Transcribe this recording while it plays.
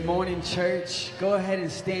Good morning, church. Go ahead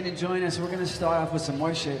and stand and join us. We're going to start off with some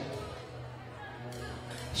worship.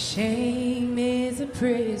 Shame is a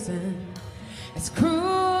prison as cruel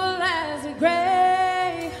as a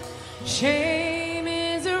grave. Shame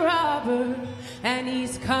is a robber, and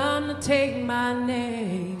he's come to take my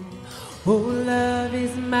name. Oh, love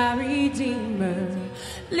is my redeemer,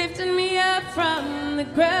 lifting me up from the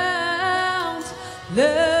ground.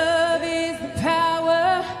 Love is the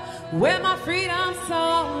power where my freedom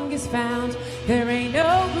song is found. There ain't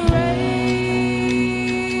no grave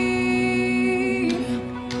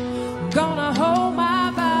gonna hold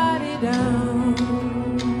my body down.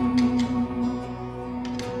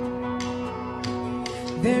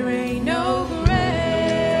 There ain't no grave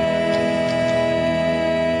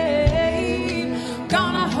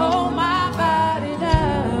gonna hold my body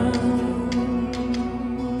down.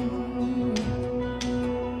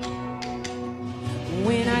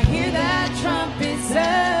 When I hear that trumpet sound,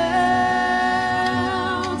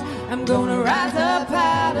 I'm gonna rise up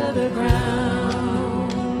out of the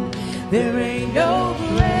ground. There ain't no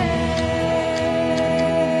grave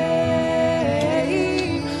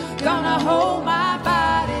gonna hold my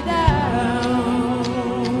body down.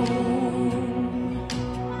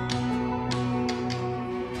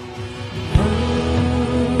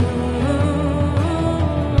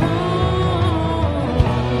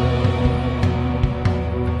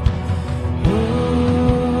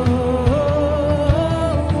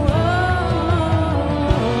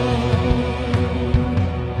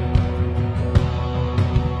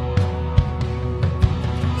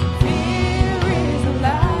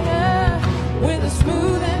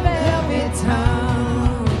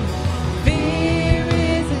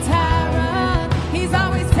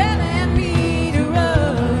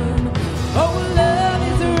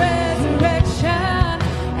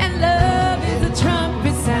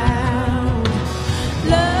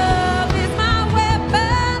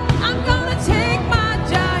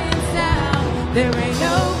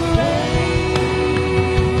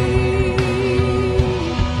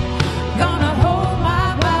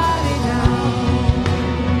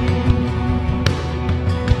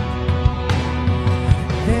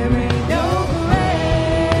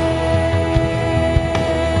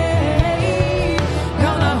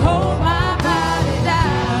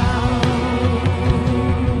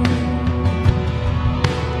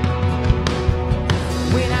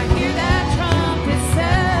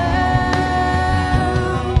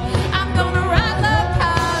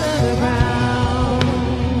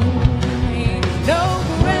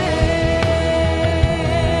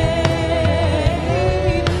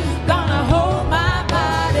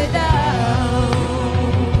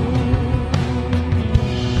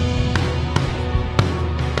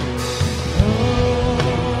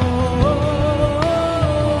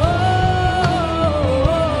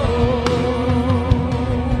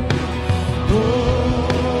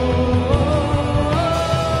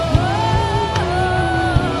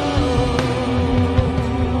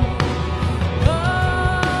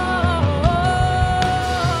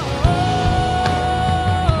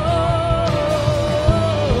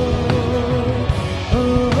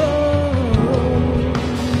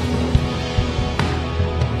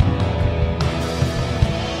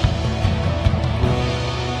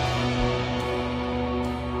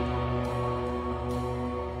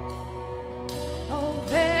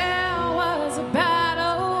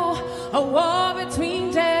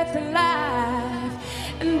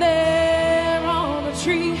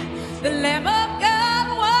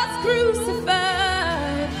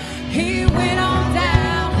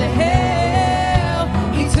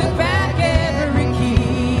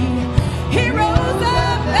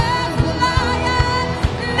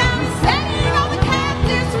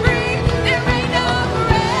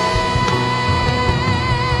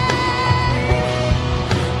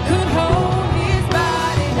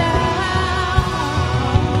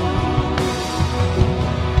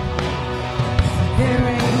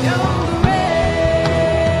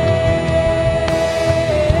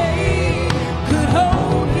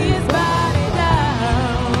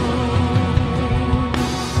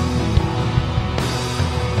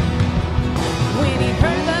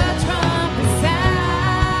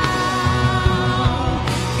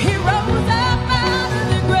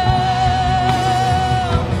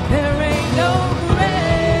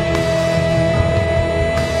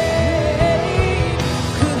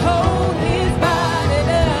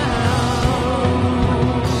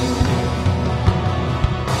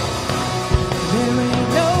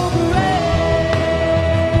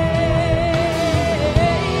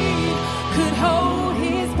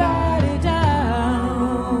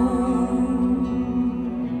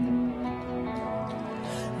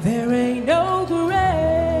 There ain't no grave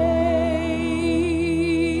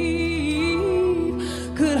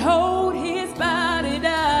could hold his body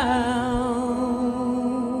down.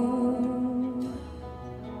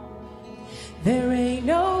 There ain't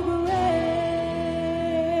no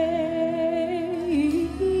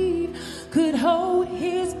grave could hold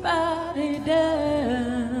his body down.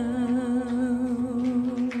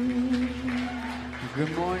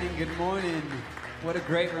 Good morning, good morning. What a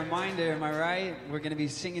great reminder, am I right? We're going to be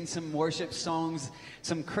singing some worship songs,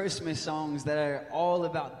 some Christmas songs that are all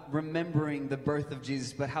about remembering the birth of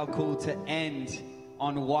Jesus, but how cool to end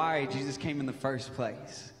on why Jesus came in the first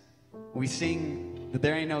place. We sing that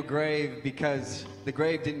there ain't no grave because the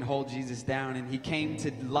grave didn't hold Jesus down, and he came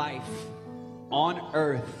to life on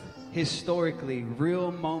earth, historically,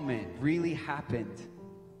 real moment, really happened.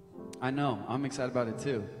 I know, I'm excited about it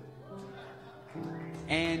too.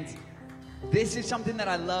 And this is something that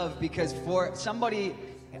I love because for somebody,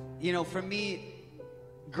 you know, for me,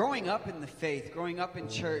 growing up in the faith, growing up in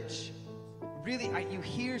church, really, you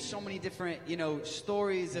hear so many different, you know,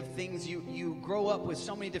 stories of things. You grow up with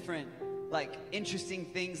so many different, like, interesting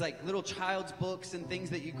things, like little child's books and things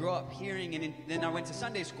that you grow up hearing. And then I went to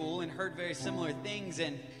Sunday school and heard very similar things.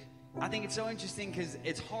 And I think it's so interesting because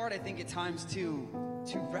it's hard, I think, at times to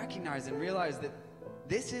recognize and realize that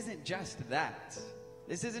this isn't just that.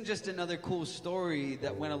 This isn't just another cool story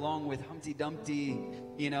that went along with Humpty Dumpty,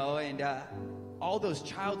 you know, and all those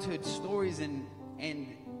childhood stories and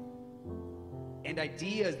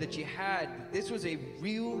ideas that you had. This was a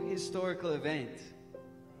real historical event.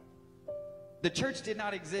 The church did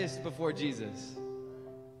not exist before Jesus.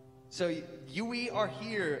 So we are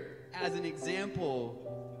here as an example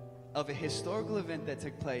of a historical event that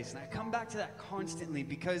took place. And I come back to that constantly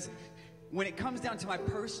because when it comes down to my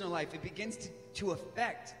personal life, it begins to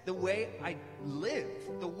affect the way I live,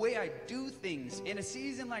 the way I do things. In a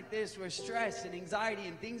season like this where stress and anxiety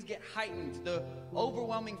and things get heightened, the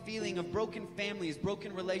overwhelming feeling of broken families,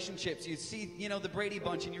 broken relationships, you see, you know, the Brady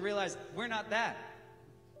Bunch and you realize we're not that.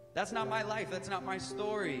 That's not my life. That's not my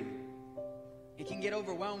story. It can get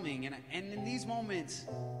overwhelming. And in these moments,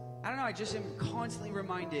 I don't know, I just am constantly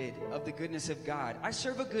reminded of the goodness of God. I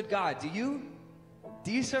serve a good God. Do you?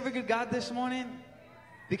 Do you serve a good God this morning?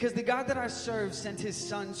 Because the God that I serve sent his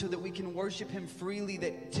son so that we can worship him freely,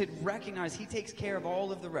 to recognize he takes care of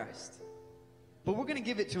all of the rest. But we're going to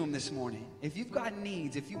give it to him this morning. If you've got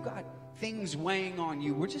needs, if you've got things weighing on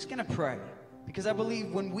you, we're just going to pray. Because I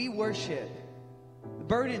believe when we worship, the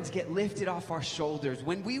burdens get lifted off our shoulders.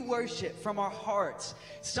 When we worship from our hearts,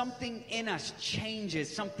 something in us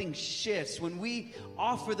changes, something shifts. When we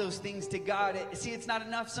offer those things to God, see, it's not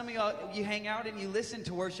enough. Some of y'all, you hang out and you listen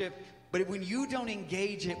to worship, but when you don't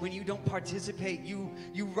engage it, when you don't participate, you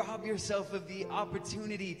rob yourself of the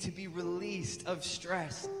opportunity to be released of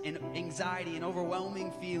stress and anxiety and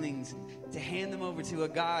overwhelming feelings, to hand them over to a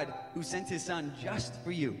God who sent his son just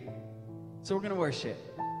for you. So we're going to worship.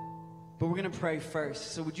 But we're going to pray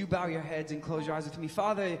first. So would you bow your heads and close your eyes with me?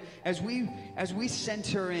 Father, as we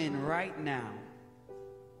center in right now,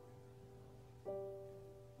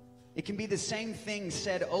 it can be the same thing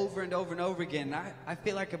said over and over and over again. I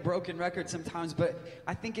feel like a broken record sometimes, but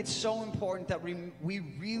I think it's so important that we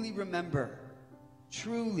really remember,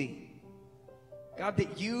 truly, God,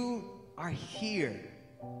 that you are here,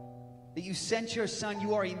 that you sent your son.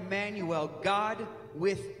 You are Emmanuel, God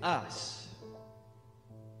with us.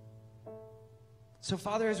 So,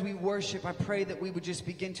 Father, as we worship, I pray that we would just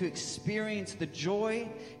begin to experience the joy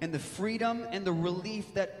and the freedom and the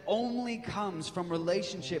relief that only comes from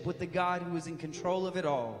relationship with the God who is in control of it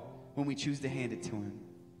all when we choose to hand it to him.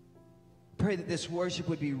 I pray that this worship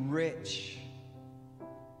would be rich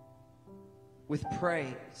with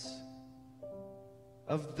praise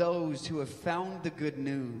of those who have found the good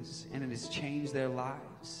news and it has changed their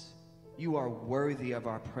lives. You are worthy of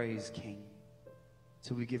our praise, King.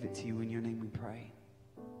 So we give it to you. In your name we pray.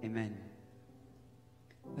 Amen.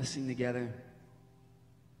 Let's sing together.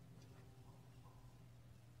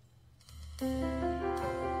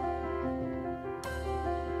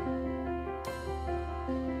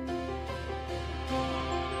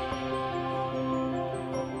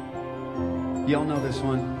 Y'all know this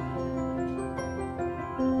one.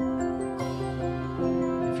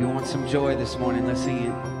 If you want some joy this morning, let's sing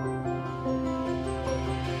it.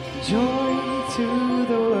 Joy to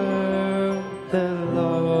the world, the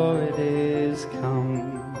Lord is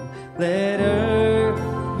come. Let earth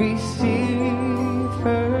receive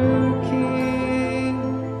her King.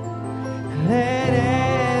 Let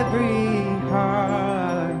every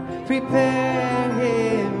heart prepare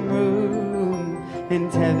him room.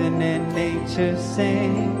 And heaven and nature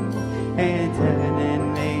sing, and heaven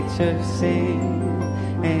and nature nature sing,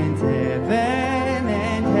 and heaven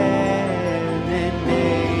and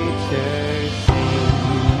nature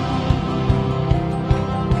sing.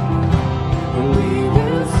 We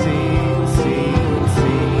will sing, sing,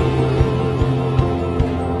 sing.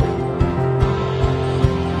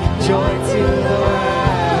 Joy to the world.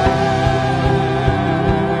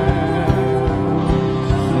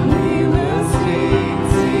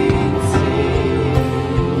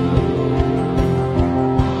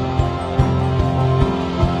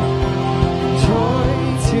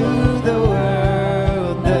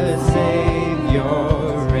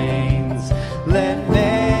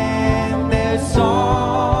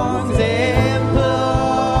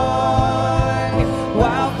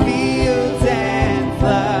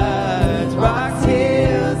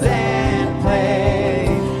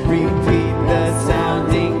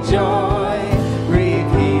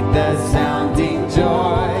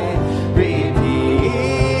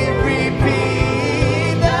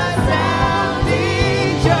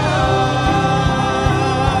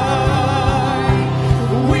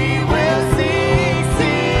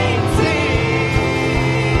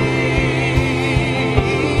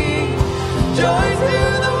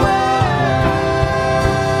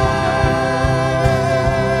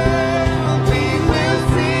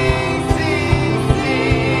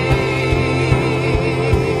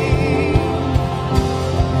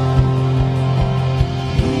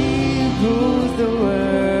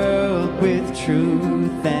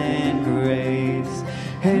 Truth and grace,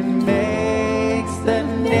 and makes the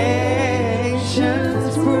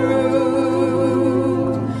nations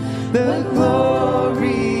prove the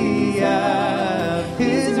glory of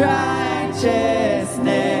his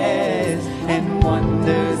righteousness, and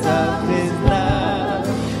wonders of his love,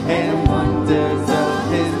 and wonders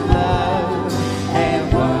of his love,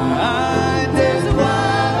 and wonders of his love.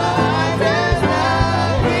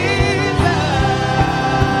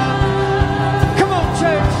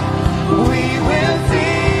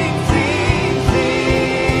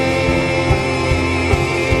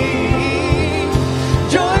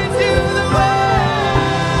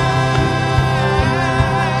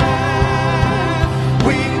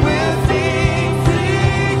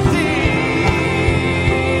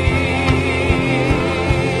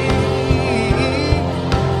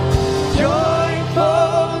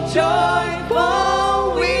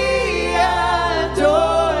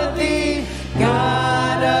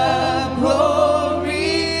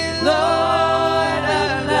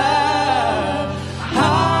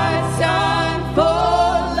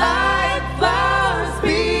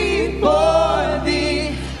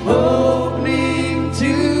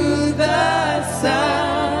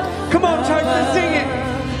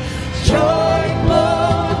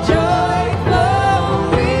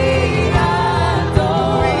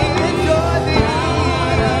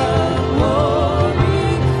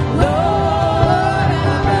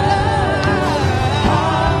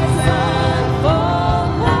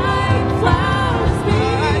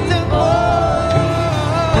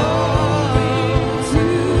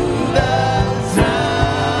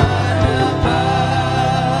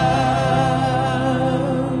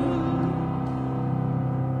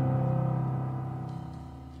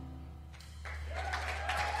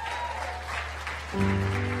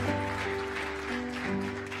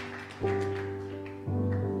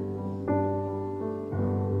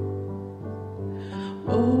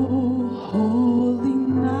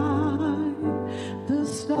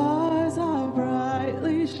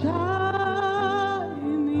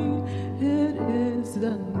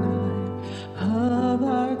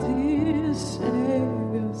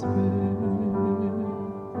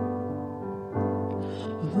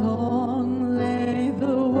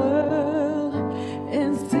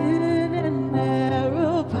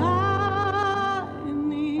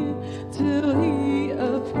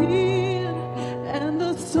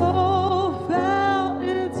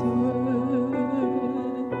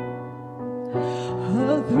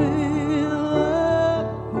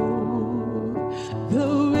 The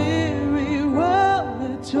weary world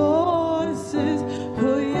rejoices,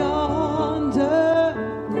 for your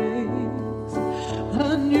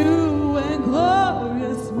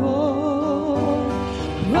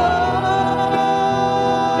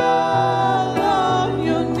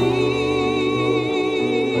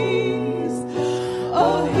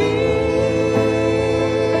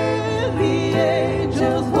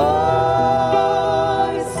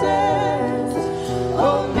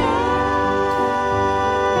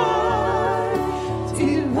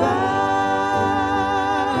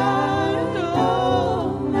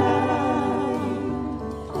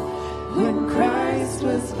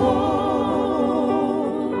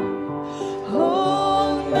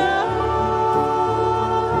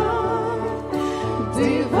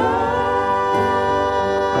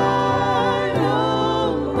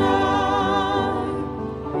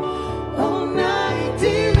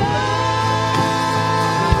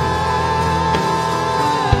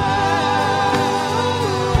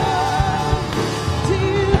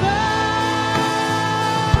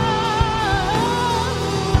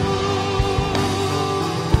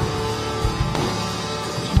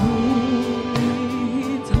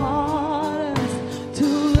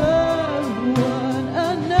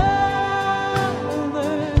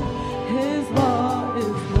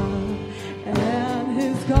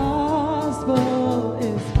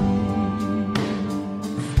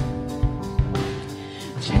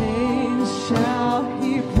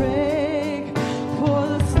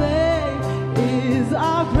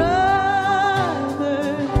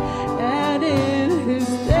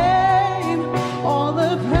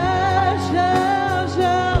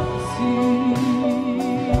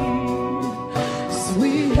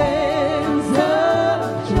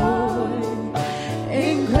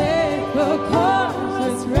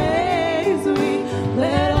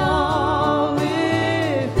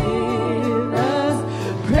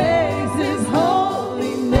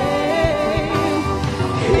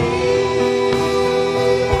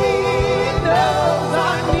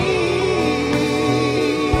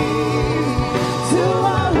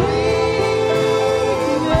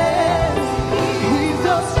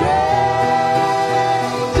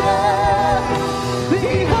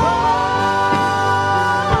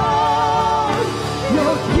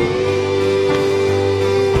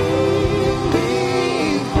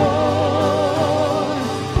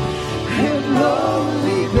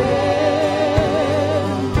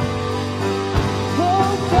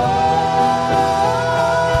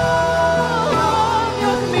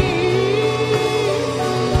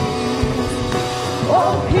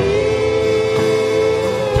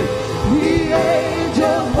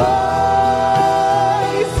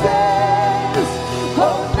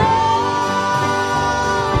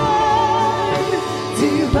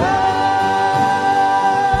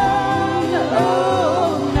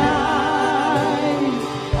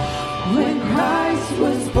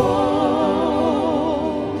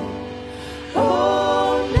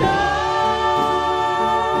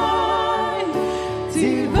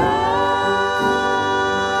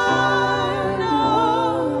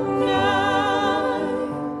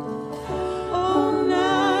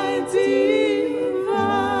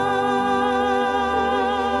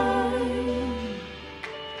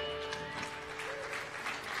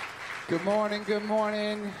morning, good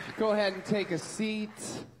morning. Go ahead and take a seat.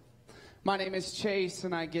 My name is Chase,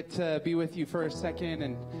 and I get to be with you for a second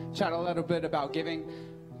and chat a little bit about giving.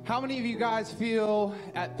 How many of you guys feel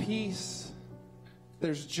at peace?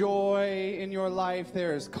 There's joy in your life.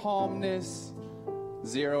 There's calmness.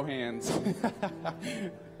 0 hands.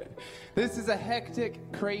 This is a hectic,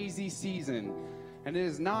 crazy season, and it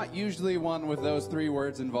is not usually one with those 3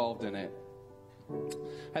 words involved in it.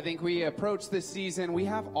 I think we approach this season, we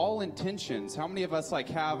have all intentions. How many of us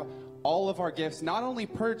have all of our gifts not only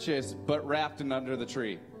purchased, but wrapped and under the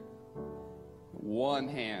tree? 1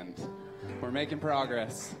 hand. We're making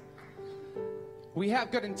progress. We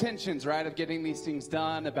have good intentions, right, of getting these things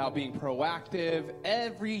done, about being proactive.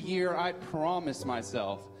 Every year I promise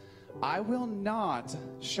myself, I will not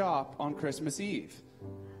shop on Christmas Eve.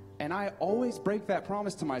 And I always break that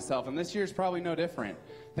promise to myself, and this year's probably no different.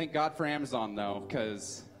 Thank God for Amazon, though,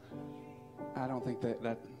 because I don't think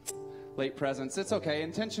that late presents, it's okay.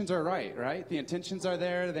 Intentions are right? The intentions are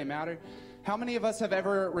there, they matter. How many of us have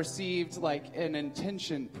ever received, an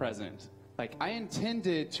intention present? I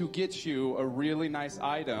intended to get you a really nice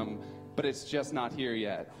item, but it's just not here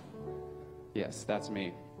yet. Yes, that's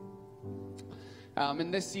me.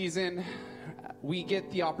 In this season, we get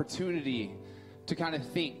the opportunity to kind of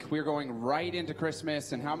think. We're going right into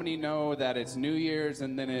Christmas, and how many know that it's New Year's,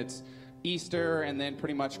 and then it's Easter, and then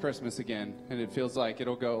pretty much Christmas again, and it feels like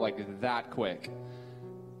it'll go that quick.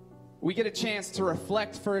 We get a chance to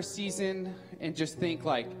reflect for a season and just think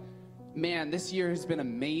man, this year has been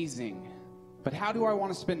amazing, but how do I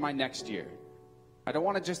want to spend my next year? I don't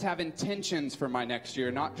want to just have intentions for my next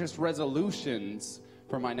year, not just resolutions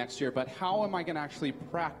for my next year, but how am I going to actually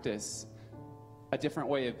practice a different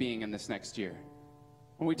way of being in this next year?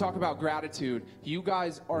 When we talk about gratitude, you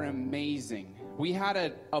guys are amazing. We had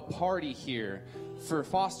a party here for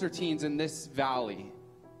foster teens in this valley,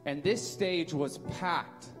 and this stage was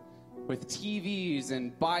packed with TVs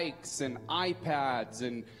and bikes and iPads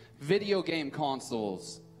and video game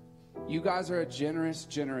consoles. You guys are a generous,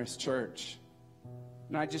 generous church.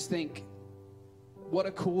 And I just think, what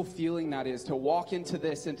a cool feeling that is to walk into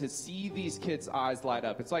this and to see these kids' eyes light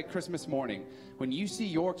up. It's like Christmas morning. When you see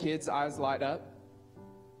your kids' eyes light up,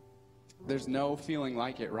 there's no feeling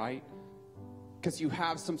like it, right? Because you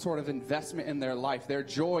have some sort of investment in their life. Their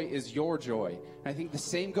joy is your joy. And I think the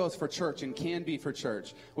same goes for church and can be for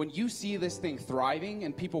church. When you see this thing thriving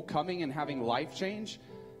and people coming and having life change,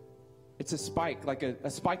 it's a spike,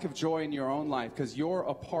 a spike of joy in your own life because you're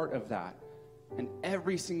a part of that. And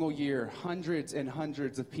every single year, hundreds and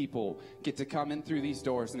hundreds of people get to come in through these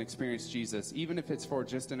doors and experience Jesus, even if it's for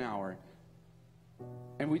just an hour.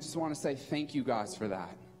 And we just want to say thank you guys for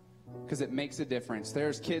that, because it makes a difference.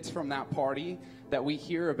 There's kids from that party that we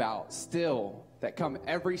hear about still that come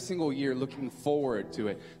every single year looking forward to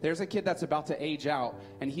it. There's a kid that's about to age out,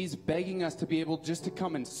 and he's begging us to be able just to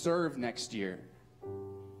come and serve next year.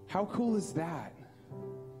 How cool is that?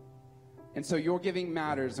 And so your giving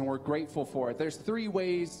matters, and we're grateful for it. There's 3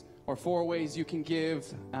 ways or 4 ways you can give.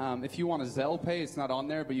 If you want a Zelle pay, it's not on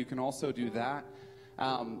there, but you can also do that.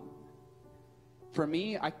 For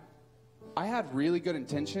me, I had really good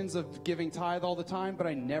intentions of giving tithe all the time, but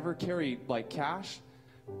I never carry cash.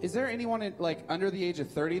 Is there anyone under the age of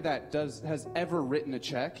 30 that has ever written a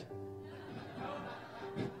check?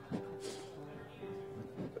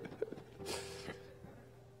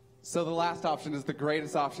 So the last option is the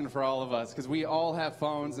greatest option for all of us, because we all have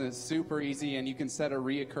phones and it's super easy, and you can set a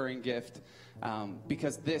reoccurring gift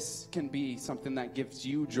because this can be something that gives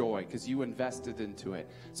you joy because you invested into it.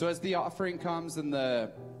 So as the offering comes and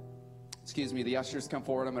the ushers come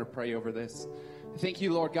forward, I'm going to pray over this. Thank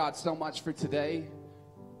you, Lord God, so much for today.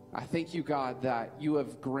 I thank you, God, that you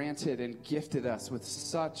have granted and gifted us with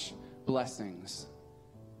such blessings,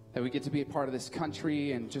 that we get to be a part of this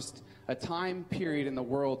country and just a time period in the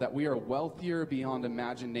world that we are wealthier beyond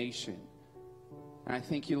imagination. And I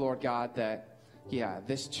thank you, Lord God, that,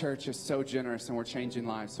 this church is so generous and we're changing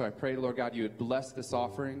lives. So I pray, Lord God, you would bless this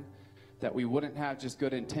offering, that we wouldn't have just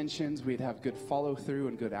good intentions, we'd have good follow through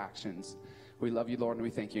and good actions. We love you, Lord, and we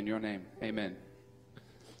thank you in your name. Amen.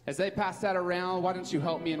 As they pass that around, why don't you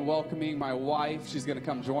help me in welcoming my wife? She's going to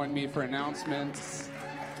come join me for announcements.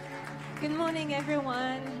 Good morning,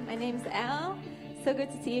 everyone. My name's Elle. So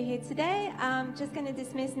good to see you here today. I'm just going to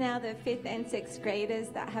dismiss now the 5th and 6th graders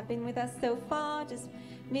that have been with us so far. Just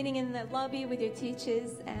meeting in the lobby with your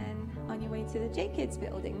teachers and on your way to the J-Kids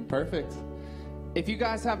building. Perfect. If you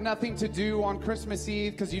guys have nothing to do on Christmas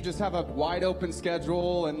Eve because you just have a wide open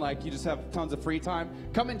schedule and you just have tons of free time,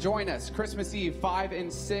 come and join us. Christmas Eve, 5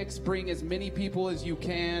 and 6. Bring as many people as you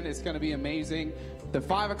can. It's going to be amazing. The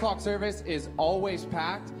 5 o'clock service is always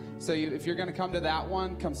packed. So if you're going to come to that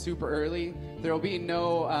one, come super early. There will be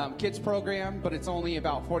no kids program, but it's only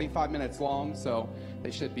about 45 minutes long, so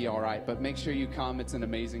they should be all right. But make sure you come. It's an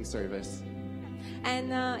amazing service.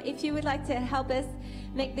 And if you would like to help us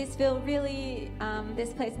make this feel really,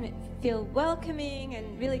 this place feel welcoming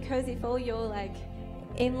and really cozy for all your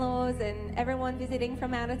in-laws and everyone visiting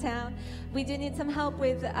from out of town, we do need some help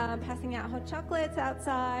with passing out hot chocolates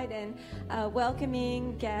outside and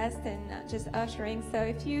welcoming guests and just ushering. So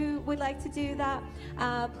if you would like to do that,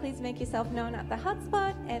 please make yourself known at the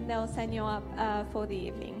hotspot and they'll sign you up for the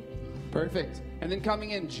evening. Perfect. And then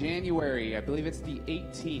coming in January, I believe it's the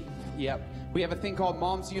 18th. Yep. We have a thing called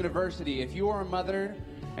Moms University. If you are a mother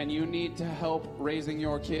and you need to help raising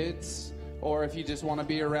your kids, or if you just want to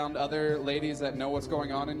be around other ladies that know what's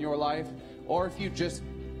going on in your life, or if you just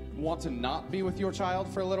want to not be with your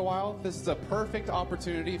child for a little while, this is a perfect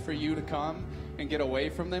opportunity for you to come and get away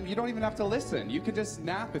from them. You don't even have to listen. You could just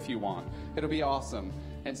nap if you want. It'll be awesome.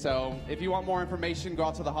 And so if you want more information, go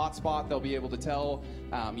out to the hotspot. They'll be able to tell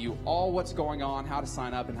you all what's going on, how to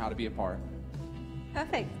sign up, and how to be a part.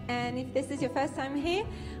 Perfect. And if this is your first time here,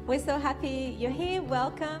 we're so happy you're here.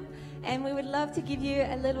 Welcome. And we would love to give you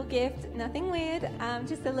a little gift, nothing weird,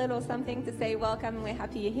 just a little something to say welcome and we're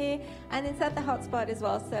happy you're here. And it's at the hotspot as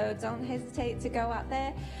well, so don't hesitate to go out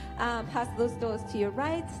there, past those doors to your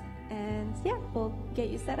right, and yeah, we'll get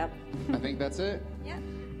you set up. I think that's it. Yeah.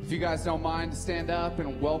 If you guys don't mind, stand up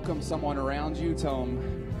and welcome someone around you. Tell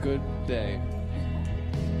them good day.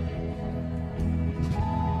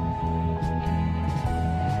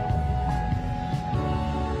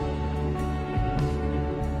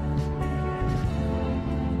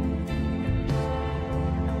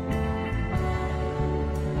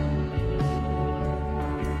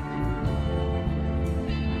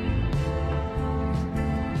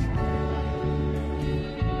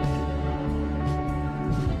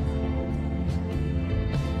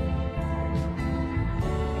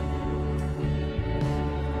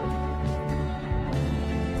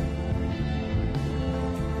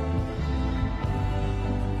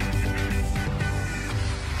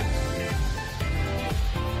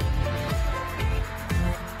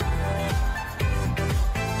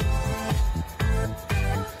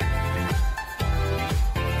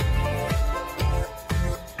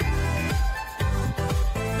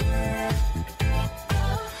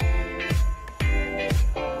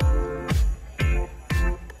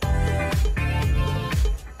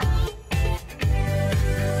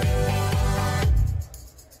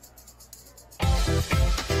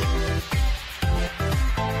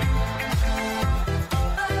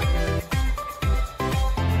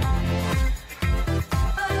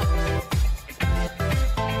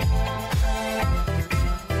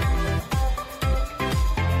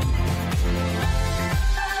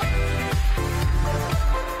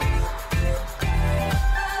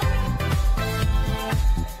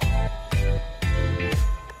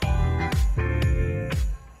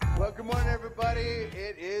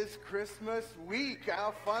 Christmas week.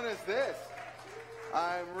 How fun is this?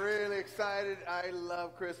 I'm really excited. I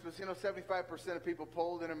love Christmas. You know, 75% of people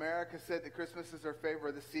polled in America said that Christmas is their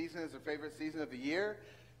favorite, the season is their favorite season of the year.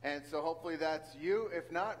 And so hopefully that's you.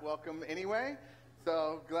 If not, welcome anyway.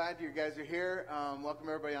 So glad you guys are here. Welcome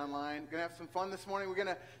everybody online. Going to have some fun this morning. We're going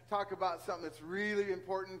to talk about something that's really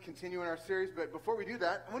important, continuing our series. But before we do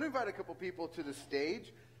that, I want to invite a couple people to the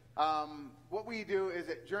stage. What we do is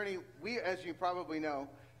at Journey, we, as you probably know,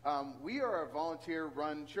 we are a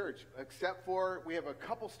volunteer-run church, except for we have a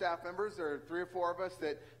couple staff members. There are 3 or 4 of us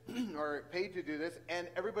that are paid to do this, and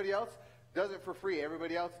everybody else does it for free.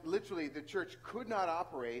 Everybody else, literally, the church could not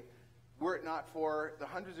operate were it not for the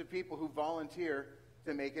hundreds of people who volunteer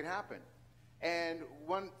to make it happen. And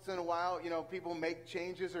once in a while, you know, people make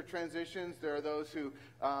changes or transitions. There are those who,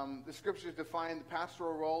 the scriptures define the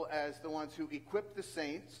pastoral role as the ones who equip the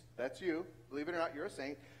saints. That's you. Believe it or not, you're a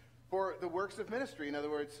saint. For the works of ministry. In other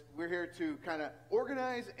words, we're here to kind of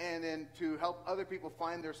organize and then to help other people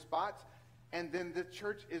find their spots. And then the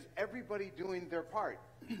church is everybody doing their part.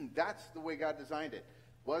 That's the way God designed it.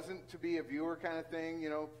 Wasn't to be a viewer kind of thing, you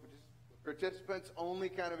know, just participants only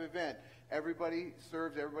kind of event. Everybody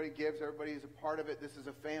serves, everybody gives, everybody is a part of it. This is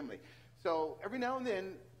a family. So every now and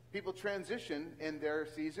then, people transition in their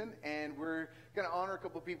season, and we're going to honor a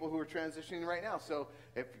couple of people who are transitioning right now. So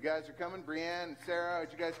if you guys are coming, Brianne and Sarah,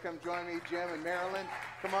 would you guys come join me? Jim and Marilyn,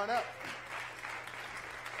 come on up.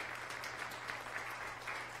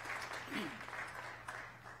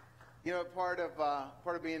 You know, part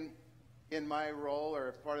of being in my role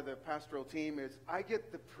or part of the pastoral team is I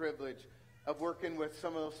get the privilege of working with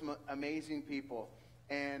some of those amazing people.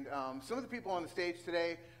 And some of the people on the stage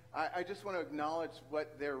today, I just want to acknowledge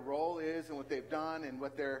what their role is and what they've done and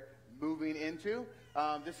what they're moving into.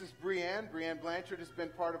 This is Brianne. Brianne Blanchard has been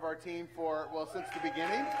part of our team for, well, since the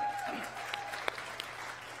beginning.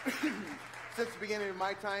 Since the beginning of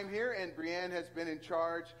my time here, and Brianne has been in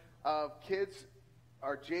charge of kids,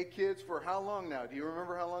 our J Kids, for how long now? Do you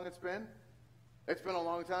remember how long it's been? It's been a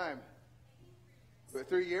long time.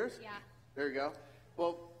 3 years? Yeah. There you go.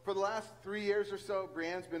 Well, for the last 3 years or so,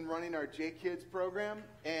 Brianne's been running our J Kids program,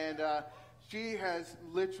 and she has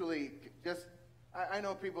literally just, I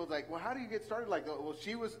know people like, well, how do you get started like that? Well,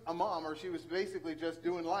 she was a mom, or she was basically just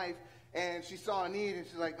doing life, and she saw a need, and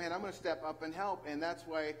she's like, man, I'm going to step up and help, and that's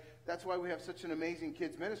why we have such an amazing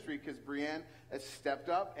kids ministry, because Brianne has stepped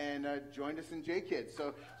up and joined us in J Kids.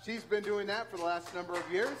 So she's been doing that for the last number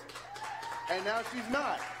of years, and now she's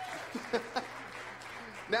not.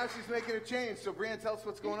 Now she's making a change. So Brianne, tell us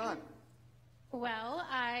what's going on. Well,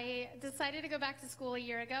 I decided to go back to school a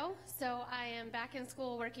year ago, so I am back in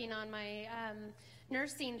school working on my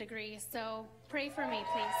nursing degree. So pray for me,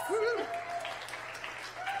 please.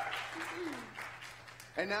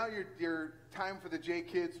 And now your time for the J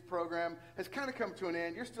Kids program has kind of come to an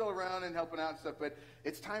end. You're still around and helping out and stuff, but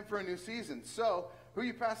it's time for a new season. So who are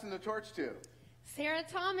you passing the torch to? Sarah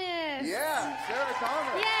Thomas. Yeah, Sarah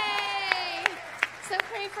Thomas. Yay! So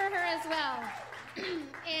pray for her as well.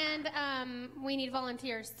 And we need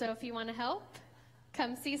volunteers, so if you want to help,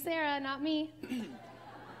 come see Sarah, not me.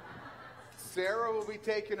 Sarah will be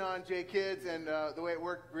taking on J Kids, and the way it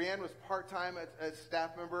worked, Brianne was part-time as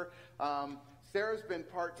staff member. Sarah's been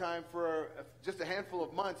part-time for just a handful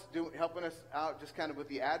of months, helping us out just kind of with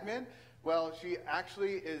the admin. Well, she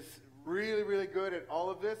actually is really, really good at all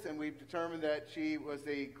of this, and we've determined that she was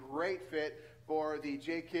a great fit for the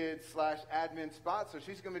J Kids / admin spot. So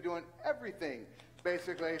she's going to be doing everything,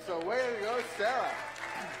 basically. So way to go, Sarah.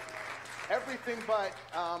 Everything but,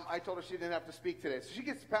 I told her she didn't have to speak today. So she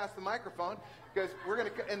gets to pass the microphone, because we're going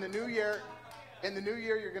to, in the new year,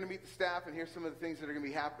 you're going to meet the staff and hear some of the things that are going to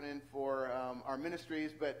be happening for our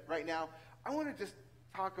ministries. But right now, I want to just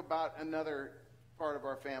talk about another part of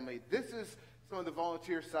our family. This is some of the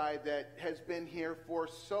volunteer side that has been here for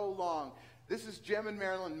so long. This is Jim and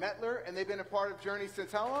Marilyn Metler, and they've been a part of Journey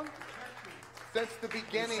since how long? Since the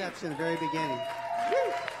beginning. Since the very beginning.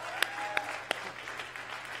 Woo!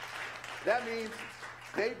 That means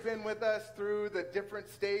they've been with us through the different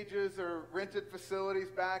stages or rented facilities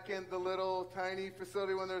back in the little tiny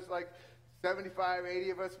facility when there's like 75, 80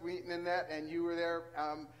 of us meeting in that, and you were there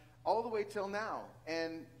all the way till now.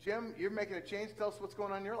 And Jim, you're making a change. Tell us what's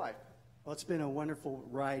going on in your life. Well, it's been a wonderful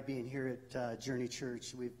ride being here at Journey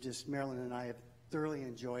Church. Marilyn and I have thoroughly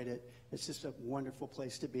enjoyed it. It's just a wonderful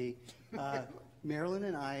place to be. Marilyn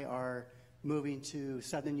and I are moving to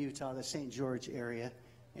southern Utah, the St. George area,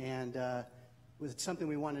 and with something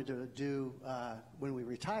we wanted to do when we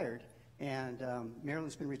retired. And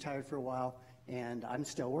Marilyn's been retired for a while, and I'm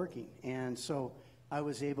still working. And so I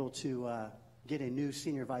was able to get a new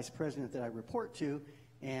senior vice president that I report to,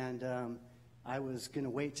 and I was going to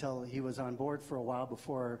wait till he was on board for a while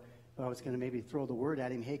before I was going to maybe throw the word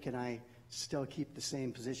at him, hey, can I still keep the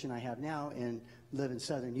same position I have now and live in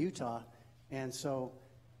southern Utah? And so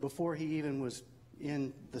before he even was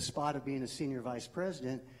in the spot of being a senior vice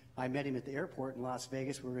president, I met him at the airport in Las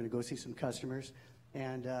Vegas. We were going to go see some customers.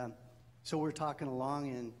 And so we're talking along,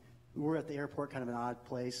 and we're at the airport, kind of an odd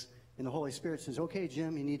place. And the Holy Spirit says, okay,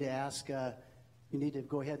 Jim, you need to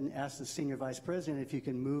go ahead and ask the senior vice president if you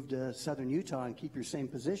can move to southern Utah and keep your same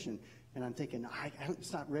position. And I'm thinking,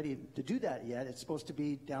 it's not ready to do that yet. It's supposed to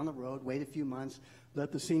be down the road, wait a few months,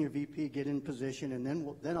 let the senior VP get in position, and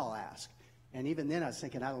then I'll ask. And even then I was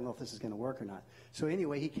thinking, I don't know if this is going to work or not. So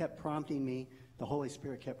anyway, he kept prompting me, the Holy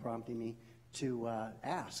Spirit kept prompting me to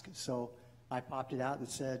ask. So I popped it out and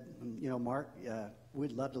said, Mark,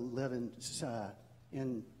 we'd love to live in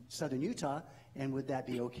southern Utah, and would that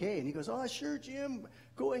be okay? And he goes, oh, sure, Jim,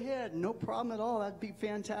 go ahead. No problem at all. That'd be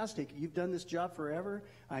fantastic. You've done this job forever.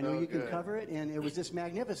 I know you can cover it. And it was just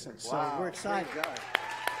magnificent. Wow. So we're excited.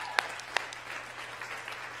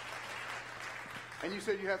 And you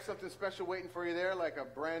said you have something special waiting for you there, like a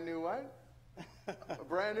brand new what? A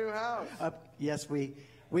brand new house. Yes, we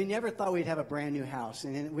never thought we'd have a brand new house.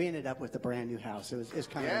 And then we ended up with a brand new house. It's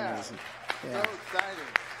kind of amazing. Yeah. So exciting.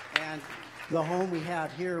 And the home we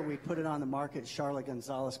have here, we put it on the market. Charlotte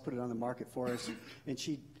Gonzalez put it on the market for us, and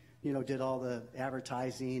she, did all the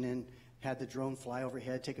advertising and had the drone fly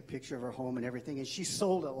overhead, take a picture of her home and everything, and she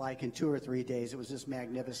sold it like in 2 or 3 days. It was just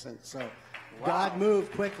magnificent. So God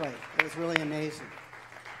moved quickly. It was really amazing.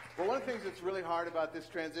 Well, one of the things that's really hard about this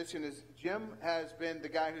transition is Jim has been the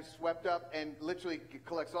guy who's swept up and literally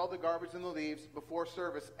collects all the garbage and the leaves before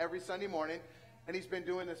service every Sunday morning. And he's been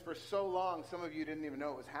doing this for so long, some of you didn't even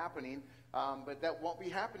know it was happening. But that won't be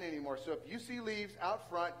happening anymore. So if you see leaves out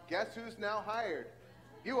front, guess who's now hired?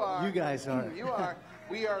 You are. You guys are. You are.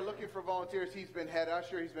 We are looking for volunteers. He's been head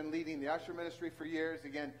usher. He's been leading the usher ministry for years.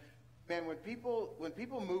 Again, man, when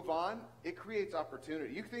people move on, it creates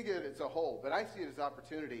opportunity. You think of it as a hole, but I see it as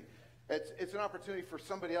opportunity. It's an opportunity for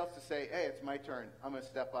somebody else to say, hey, it's my turn. I'm going to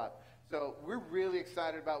step up. So we're really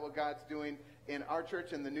excited about what God's doing in our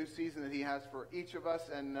church and the new season that he has for each of us,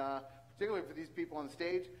 and particularly for these people on the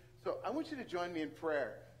stage. So I want you to join me in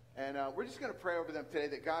prayer. And we're just going to pray over them today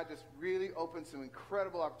that God just really opens some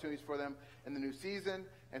incredible opportunities for them in the new season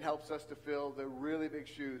and helps us to fill the really big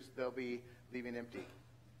shoes they'll be leaving empty.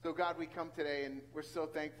 So God, we come today and we're so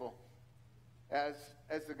thankful. As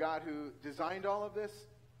the God who designed all of this,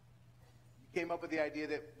 you came up with the idea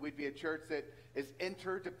that we'd be a church that is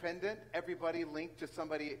interdependent, everybody linked to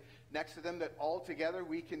somebody next to them, that all together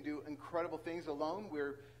we can do incredible things. Alone,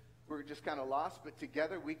 we're just kind of lost, but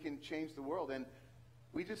together we can change the world. And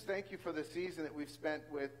we just thank you for the season that we've spent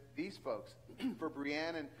with these folks, for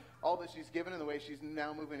Brianne and all that she's given and the way she's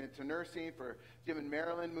now moving into nursing, for Jim and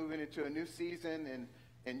Marilyn moving into a new season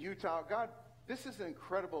in Utah. God, this is an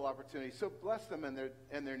incredible opportunity. So bless them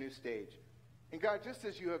in their new stage. And God, just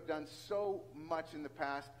as you have done so much in the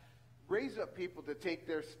past, raise up people to take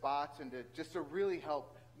their spots and to really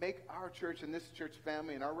help make our church and this church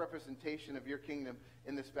family and our representation of your kingdom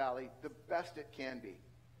in this valley the best it can be.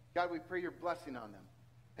 God, we pray your blessing on them.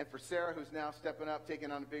 And for Sarah, who's now stepping up, taking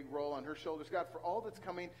on a big role on her shoulders. God, for all that's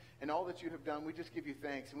coming and all that you have done, we just give you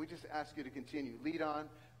thanks. And we just ask you to continue. Lead on,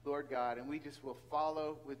 Lord God, and we just will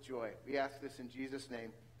follow with joy. We ask this in Jesus'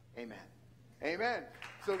 name. Amen. Amen.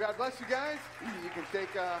 So God bless you guys. You can take,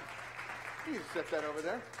 you can set that over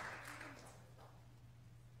there.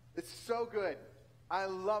 It's so good. I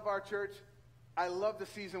love our church. I love the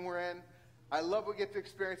season we're in. I love what we get to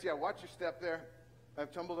experience. Yeah, watch your step there.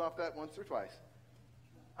 I've tumbled off that once or twice.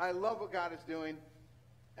 I love what God is doing,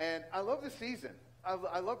 and I love the season.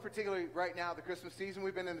 I love particularly right now the Christmas season.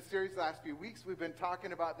 We've been in the series the last few weeks. We've been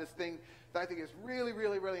talking about this thing that I think is really,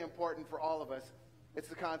 really, really important for all of us. It's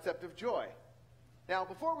the concept of joy. Now,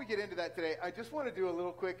 before we get into that today, I just want to do a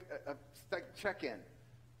little quick check-in.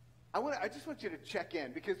 I just want you to check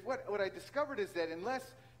in, because what I discovered is that unless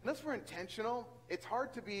we're intentional, it's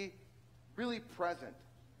hard to be really present,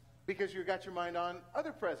 because you've got your mind on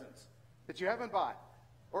other presents that you haven't bought,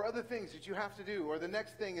 or other things that you have to do, or the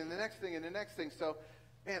next thing and the next thing and the next thing. So,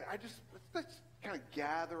 man, let's kind of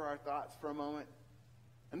gather our thoughts for a moment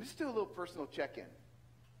and just do a little personal check-in.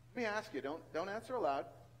 Let me ask you, don't answer aloud.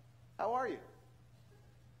 How are you?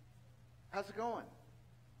 How's it going?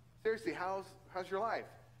 Seriously, how's your life?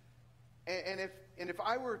 And if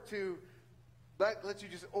I were to let you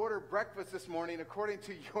just order breakfast this morning according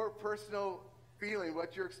to your personal feeling,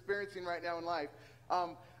 what you're experiencing right now in life,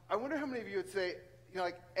 I wonder how many of you would say,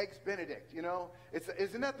 like Eggs Benedict,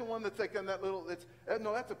 isn't that the one that's like on that little,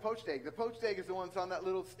 no, that's a poached egg. The poached egg is the one that's on that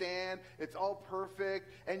little stand. It's all perfect,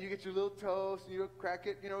 and you get your little toast, and you crack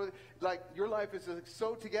it, like your life is like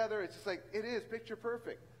so together. It's just like, it is picture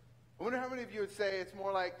perfect. I wonder how many of you would say it's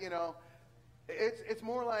more like, it's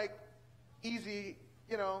more like easy,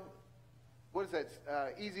 what is that?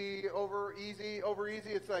 Easy over easy.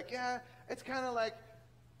 It's like, yeah, it's kind of like,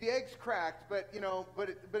 the egg's cracked, but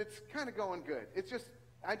it's kind of going good.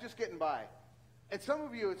 I'm just getting by. And some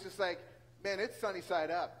of you, it's just like, man, it's sunny side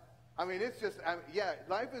up. I mean, it's just,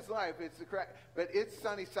 life is life. It's the crack, but it's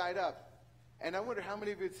sunny side up. And I wonder how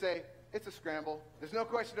many of you would say, it's a scramble. There's no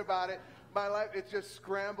question about it. My life, it's just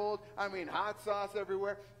scrambled. I mean, hot sauce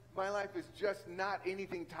everywhere. My life is just not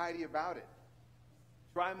anything tidy about it.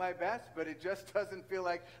 Try my best, but it just doesn't feel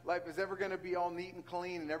like life is ever going to be all neat and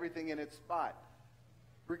clean and everything in its spot.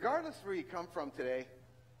 Regardless of where you come from today,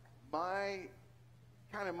 my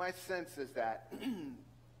sense is that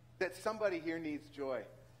somebody here needs joy.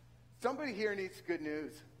 Somebody here needs good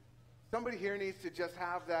news. Somebody here needs to just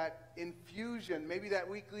have that infusion, maybe that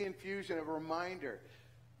weekly infusion of a reminder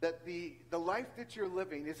that the life that you're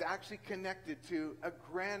living is actually connected to a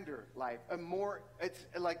grander life, it's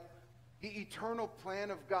like the eternal plan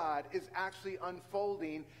of God is actually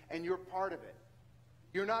unfolding and you're part of it.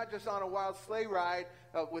 You're not just on a wild sleigh ride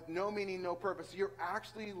with no meaning, no purpose. You're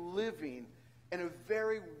actually living in a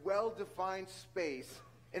very well-defined space,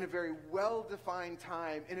 in a very well-defined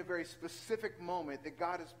time, in a very specific moment that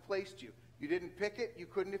God has placed you. You didn't pick it. You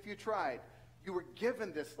couldn't if you tried. You were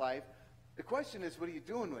given this life. The question is, what are you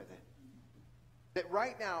doing with it? That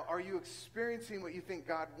right now, are you experiencing what you think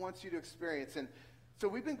God wants you to experience? And so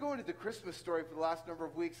we've been going to the Christmas story for the last number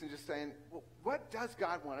of weeks and just saying, well, what does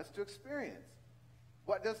God want us to experience?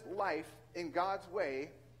 What does life in God's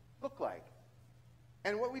way look like?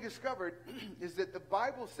 And what we discovered is that the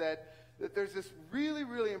Bible said that there's this really,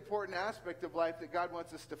 really important aspect of life that God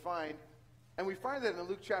wants us to find. And we find that in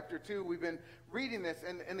Luke chapter 2. We've been reading this.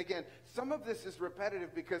 And again, some of this is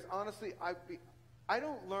repetitive because honestly, I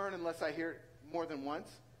don't learn unless I hear it more than once.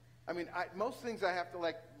 I mean, most things I have to,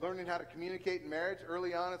 like, learning how to communicate in marriage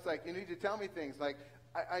early on. It's like, you need to tell me things. Like,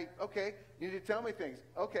 okay, you need to tell me things.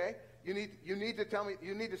 Okay, you need to tell me,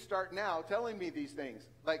 you need to start now telling me these things.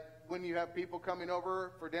 Like when you have people coming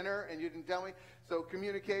over for dinner and you didn't tell me. So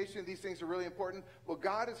communication, these things are really important. Well,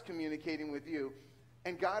 God is communicating with you,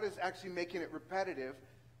 and God is actually making it repetitive.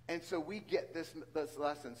 And so we get this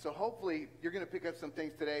lesson. So hopefully you're going to pick up some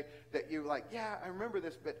things today that you're like, yeah, I remember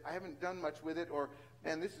this, but I haven't done much with it. Or,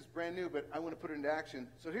 man, this is brand new, but I want to put it into action.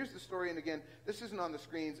 So here's the story. And again, this isn't on the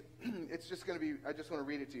screens. It's just going to be, I just want to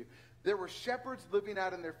read it to you. There were shepherds living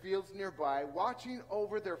out in their fields nearby, watching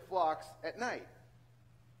over their flocks at night.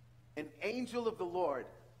 An angel of the Lord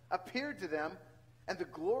appeared to them, and the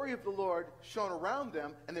glory of the Lord shone around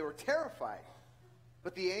them, and they were terrified.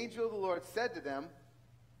 But the angel of the Lord said to them,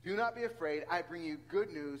 do not be afraid. I bring you good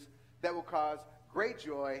news that will cause great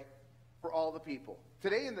joy for all the people.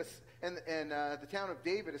 Today in the town of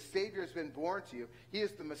David, a Savior has been born to you. He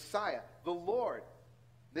is the Messiah, the Lord.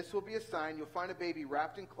 This will be a sign. You'll find a baby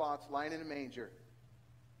wrapped in cloths, lying in a manger.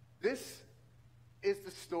 This is the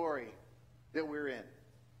story that we're in.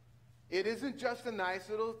 It isn't just a nice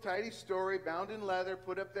little tidy story bound in leather,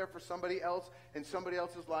 put up there for somebody else in somebody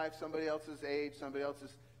else's life, somebody else's age, somebody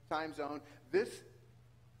else's time zone.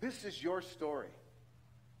 This is your story,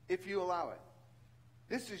 if you allow it.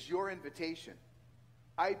 This is your invitation.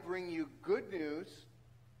 I bring you good news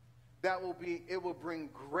it will bring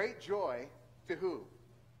great joy to who?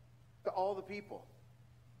 To all the people.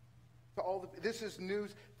 This is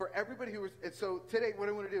news for everybody who was, and so today what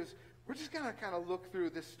I want to do is, we're just going to kind of look through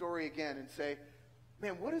this story again and say,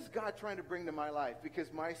 man, what is God trying to bring to my life?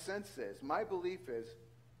 Because my sense is, my belief is,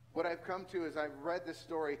 what I've come to is I've read this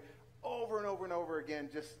story over and over and over again,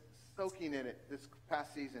 just soaking in it this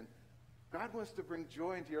past season. God wants to bring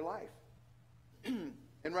joy into your life.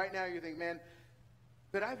 And right now you think, man,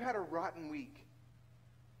 but I've had a rotten week.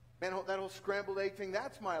 Man, that whole scrambled egg thing,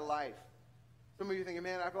 that's my life. Some of you are thinking,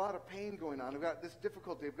 man, I have a lot of pain going on. I've got this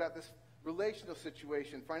difficulty. I've got this relational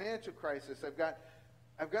situation, financial crisis. I've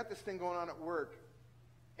got this thing going on at work.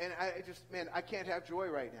 And I can't have joy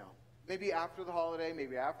right now. Maybe after the holiday,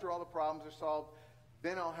 maybe after all the problems are solved,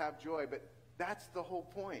 then I'll have joy. But that's the whole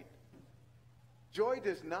point. Joy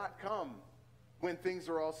does not come when things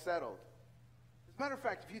are all settled. As a matter of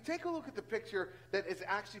fact, if you take a look at the picture that is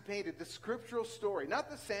actually painted, the scriptural story, not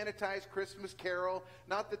the sanitized Christmas carol,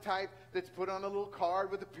 not the type that's put on a little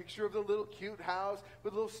card with a picture of the little cute house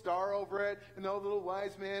with a little star over it and the little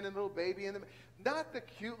wise man and little baby in the, not the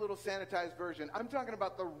cute little sanitized version. I'm talking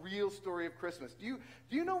about the real story of Christmas. Do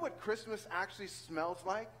you know what Christmas actually smells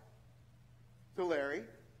like? To Larry.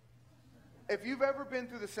 If you've ever been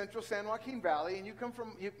through the central San Joaquin Valley and you come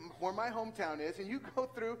from where my hometown is and you go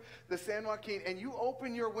through the San Joaquin and you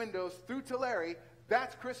open your windows through Tulare,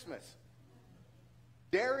 that's Christmas.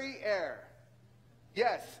 Dairy air.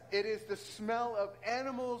 Yes, it is the smell of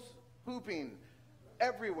animals pooping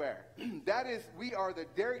everywhere. We are the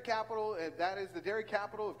dairy capital. That is the dairy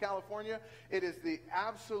capital of California. It is the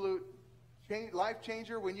absolute life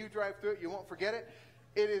changer. When you drive through it, you won't forget it.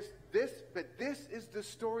 It is this, but this is the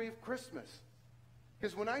story of Christmas.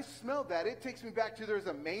 Because when I smell that, it takes me back to there's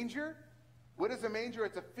a manger. What is a manger?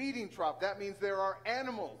 It's a feeding trough. That means there are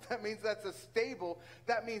animals. That means that's a stable.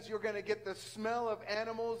 That means you're going to get the smell of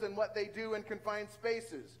animals and what they do in confined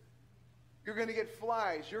spaces. You're going to get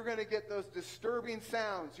flies. You're going to get those disturbing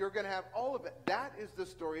sounds. You're going to have all of it. That is the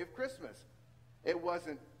story of Christmas. It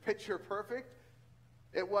wasn't picture perfect.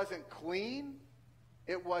 It wasn't clean.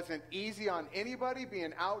 It wasn't easy on anybody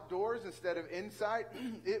being outdoors instead of inside.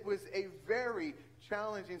 It was a very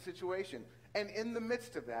challenging situation. And in the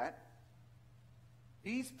midst of that,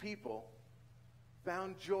 these people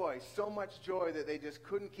found joy, so much joy that they just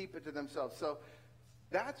couldn't keep it to themselves. So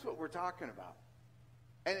that's what we're talking about.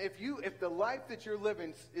 And if the life that you're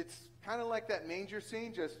living, it's kind of like that manger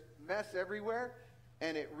scene, just mess everywhere,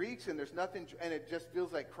 and it reeks, and there's nothing, and it just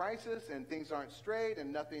feels like crisis, and things aren't straight,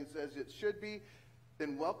 and nothing says it should be,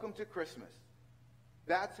 then welcome to Christmas.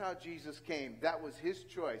 That's how Jesus came. That was his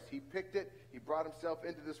choice. He picked it. He brought himself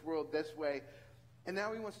into this world this way. And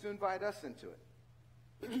now he wants to invite us into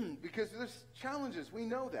it. Because there's challenges. We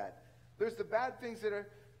know that. There's the bad things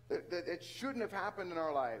that shouldn't have happened in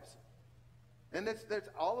our lives. And that's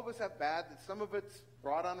all of us have bad. Some of it's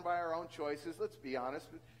brought on by our own choices. Let's be honest.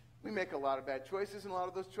 We make a lot of bad choices, and a lot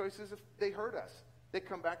of those choices, if they hurt us, they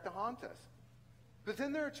come back to haunt us. But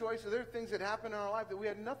then there are choices, there are things that happen in our life that we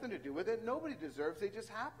had nothing to do with it. Nobody deserves. They just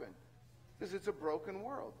happen because it's a broken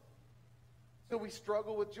world. So we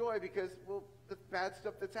struggle with joy because, well, the bad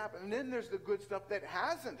stuff that's happened. And then there's the good stuff that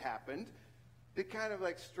hasn't happened that kind of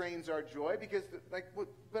like strains our joy because,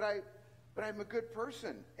 but I'm a good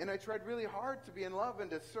person, and I tried really hard to be in love and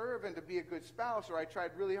to serve and to be a good spouse, or I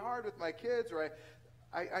tried really hard with my kids, or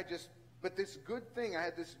but this good thing, I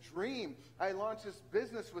had this dream. I launched this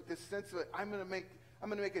business with this sense that I'm going to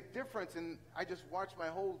make a difference, and I just watched my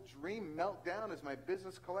whole dream melt down as my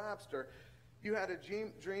business collapsed. Or you had a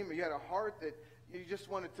dream, or you had a heart that you just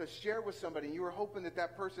wanted to share with somebody, and you were hoping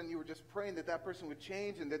that person, you were just praying that person would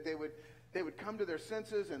change, and that they would come to their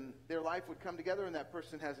senses, and their life would come together, and that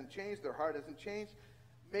person hasn't changed, their heart hasn't changed.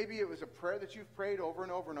 Maybe it was a prayer that you've prayed over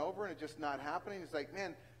and over and over, and it's just not happening. It's like,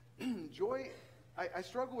 man, joy, I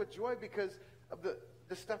struggle with joy because of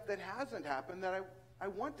the stuff that hasn't happened that I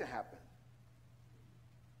want to happen.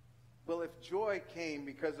 Well, if joy came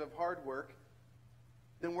because of hard work,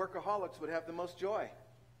 then workaholics would have the most joy.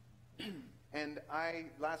 And I,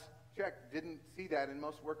 last check, didn't see that in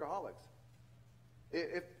most workaholics.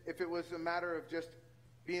 If it was a matter of just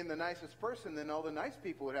being the nicest person, then all the nice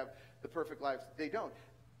people would have the perfect lives. They don't.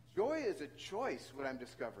 Joy is a choice, what I'm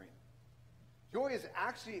discovering. Joy is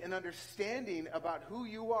actually an understanding about who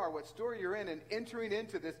you are, what story you're in, and entering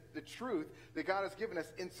into the truth that God has given us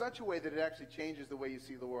in such a way that it actually changes the way you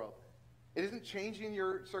see the world. It isn't changing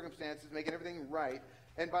your circumstances, making everything right.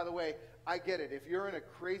 And by the way, I get it. If you're in a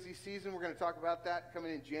crazy season, we're going to talk about that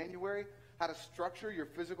coming in January, how to structure your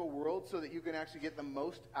physical world so that you can actually get the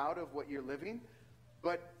most out of what you're living.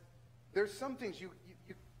 But there's some things you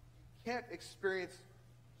can't experience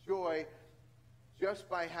joy just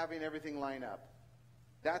by having everything line up.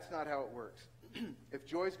 That's not how it works. If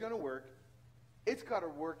joy's going to work, it's got to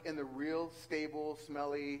work in the real, stable,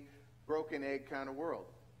 smelly, broken egg kind of world.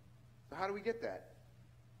 So how do we get that?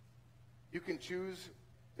 You can choose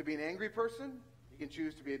to be an angry person. You can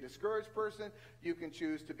choose to be a discouraged person. You can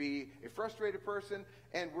choose to be a frustrated person.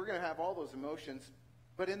 And we're going to have all those emotions.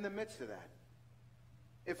 But in the midst of that,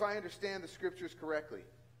 if I understand the scriptures correctly,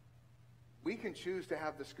 we can choose to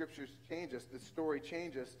have the scriptures change us, the story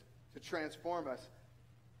change us, to transform us,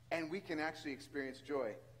 and we can actually experience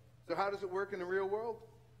joy. So how does it work in the real world?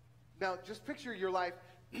 Now, just picture your life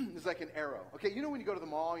is like an arrow. Okay, you know when you go to the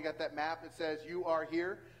mall, you got that map that says you are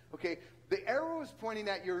here? Okay, the arrow is pointing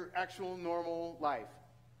at your actual normal life.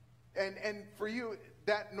 And for you,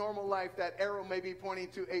 that normal life, that arrow may be pointing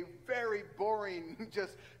to a very boring,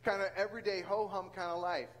 just kind of everyday ho-hum kind of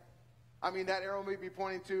life. I mean, that arrow may be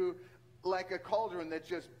pointing to like a cauldron that's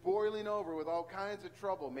just boiling over with all kinds of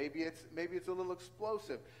trouble. Maybe it's a little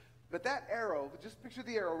explosive. But that arrow, just picture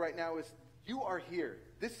the arrow right now, is you are here.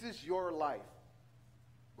 This is your life.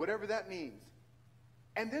 Whatever that means.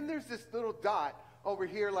 And then there's this little dot over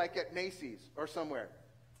here like at Macy's or somewhere.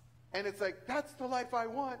 And it's like, that's the life I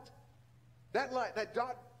want. That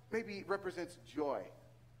dot maybe represents joy.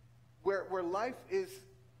 Where life is,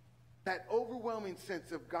 that overwhelming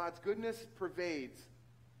sense of God's goodness pervades.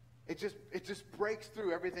 It just breaks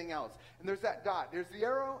through everything else. And there's that dot. There's the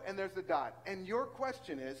arrow and there's the dot. And your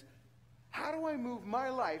question is, how do I move my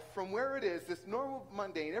life from where it is, this normal,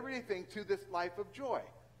 mundane, everyday thing, to this life of joy?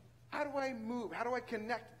 How do I move? How do I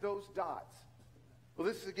connect those dots? Well,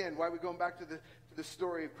 this is, again, why we're going back to the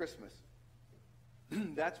story of Christmas.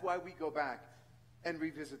 That's why we go back and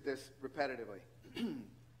revisit this repetitively.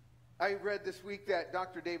 I read this week that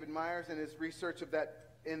Dr. David Myers, in his research of that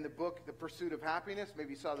in the book, The Pursuit of Happiness,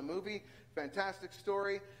 maybe you saw the movie, fantastic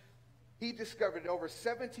story. He discovered over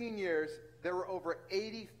 17 years, there were over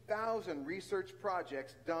 80,000 research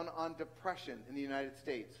projects done on depression in the United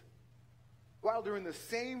States. While during the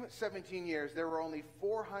same 17 years, there were only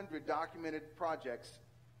 400 documented projects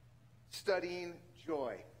studying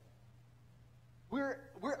joy. We're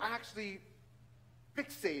actually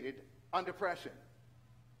fixated on depression.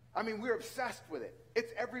 I mean, we're obsessed with it.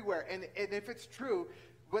 It's everywhere. And if it's true,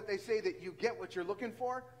 what they say that you get what you're looking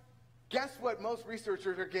for, guess what most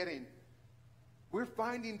researchers are getting? We're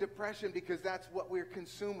finding depression because that's what we're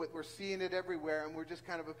consumed with. We're seeing it everywhere, and we're just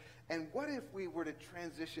kind of... And what if we were to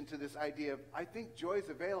transition to this idea of, I think joy is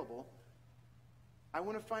available. I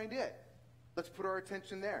want to find it. Let's put our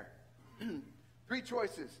attention there. 3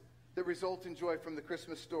 choices that result in joy from the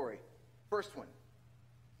Christmas story. First one,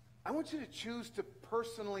 I want you to choose to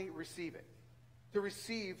personally receive it, to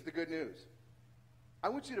receive the good news. I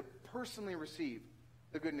want you to personally receive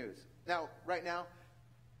the good news. Now, right now,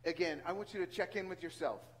 again, I want you to check in with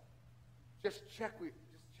yourself. Just check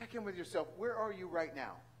in with yourself. Where are you right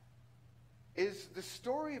now? Is the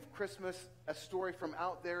story of Christmas a story from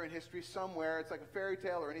out there in history somewhere? It's like a fairy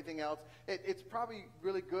tale or anything else. It's probably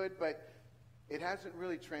really good, but it hasn't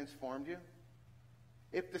really transformed you.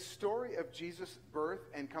 If the story of Jesus' birth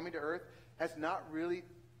and coming to earth has not really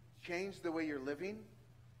changed the way you're living,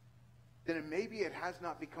 then maybe it has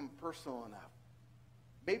not become personal enough.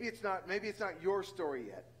 Maybe it's not your story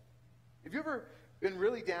yet. Have you ever been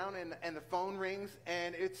really down and the phone rings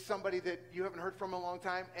and it's somebody that you haven't heard from in a long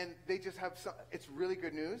time and they just have it's really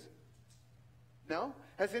good news? No?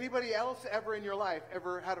 Has anybody else ever in your life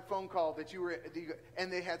ever had a phone call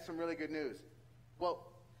and they had some really good news? Well,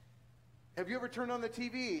 have you ever turned on the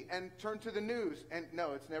TV and turned to the news? And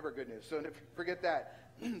no, it's never good news. So forget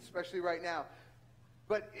that, especially right now.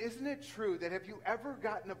 But isn't it true that have you ever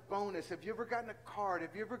gotten a bonus? Have you ever gotten a card?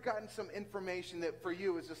 Have you ever gotten some information that for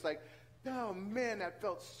you is just like, oh man, that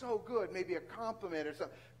felt so good. Maybe a compliment or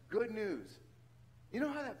something. Good news. You know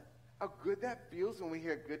how good that feels when we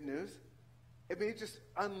hear good news? I mean, it just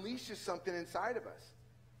unleashes something inside of us.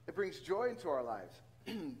 It brings joy into our lives.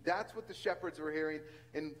 That's what the shepherds were hearing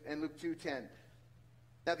in Luke 2:10.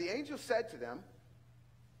 Now the angel said to them,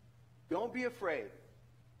 don't be afraid.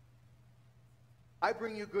 I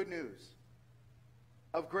bring you good news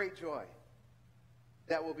of great joy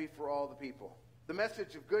that will be for all the people. The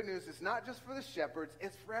message of good news is not just for the shepherds,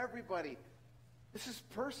 it's for everybody. This is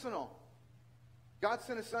personal. God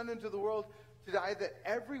sent his son into the world to die that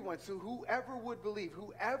everyone, so whoever would believe,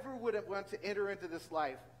 whoever would want to enter into this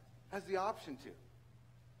life, has the option to.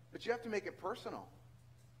 But you have to make it personal.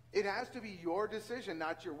 It has to be your decision,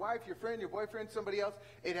 not your wife, your friend, your boyfriend, somebody else.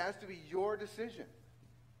 It has to be your decision.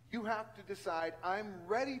 You have to decide, I'm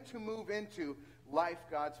ready to move into life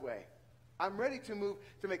God's way. I'm ready to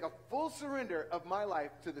make a full surrender of my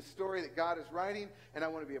life to the story that God is writing, and I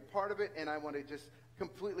want to be a part of it, and I want to just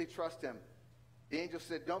completely trust him. The angel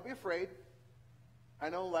said, don't be afraid. I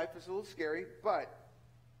know life is a little scary, but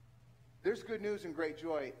there's good news and great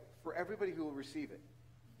joy for everybody who will receive it.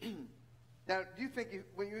 Now, do you think,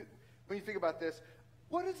 when you think about this,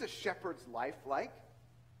 what is a shepherd's life like?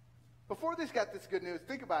 Before they got this good news,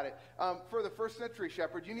 think about it. For the first century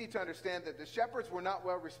shepherd, you need to understand that the shepherds were not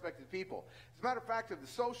well-respected people. As a matter of fact, of the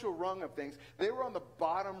social rung of things, they were on the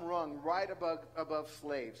bottom rung, right above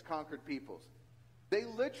slaves, conquered peoples. They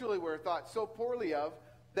literally were thought so poorly of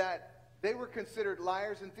that they were considered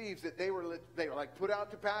liars and thieves, that they were like put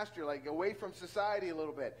out to pasture, like away from society a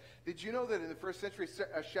little bit. Did you know that in the first century,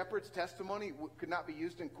 a shepherd's testimony could not be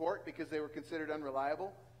used in court because they were considered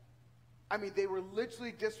unreliable? I mean, they were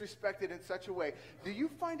literally disrespected in such a way. Do you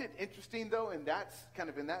find it interesting, though, in that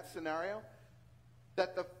scenario,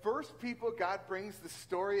 that the first people God brings the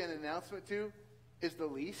story and announcement to is the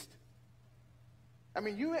least? I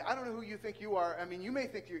mean, I don't know who you think you are. I mean, you may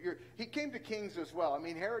think he came to kings as well. I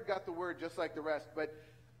mean, Herod got the word just like the rest. But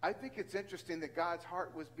I think it's interesting that God's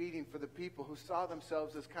heart was beating for the people who saw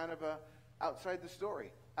themselves as kind of outside the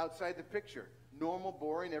story, outside the picture, normal,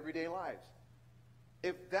 boring, everyday lives.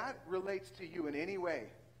 If that relates to you in any way,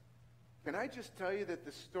 can I just tell you that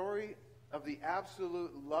the story of the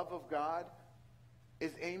absolute love of God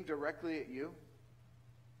is aimed directly at you?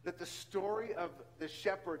 That the story of the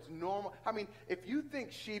shepherds, normal. I mean, if you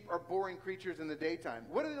think sheep are boring creatures in the daytime,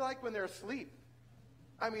 what are they like when they're asleep?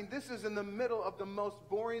 I mean, this is in the middle of the most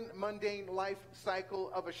boring, mundane life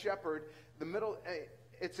cycle of a shepherd.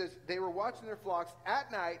 It says they were watching their flocks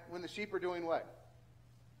at night when the sheep are doing what?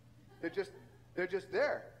 They're just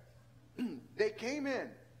there. They came in.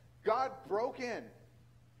 God broke in.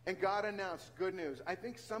 And God announced good news. I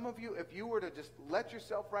think some of you, if you were to just let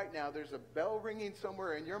yourself right now, there's a bell ringing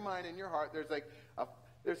somewhere in your mind, in your heart. There's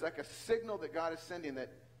like a signal that God is sending that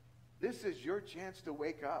this is your chance to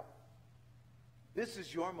wake up. This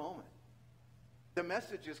is your moment. The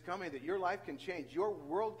message is coming that your life can change. Your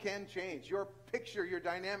world can change. Your picture, your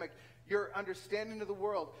dynamic, your understanding of the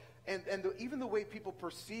world, and even the way people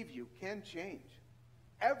perceive you can change.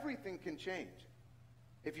 Everything can change.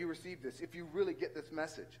 If you receive this, if you really get this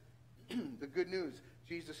message, the good news,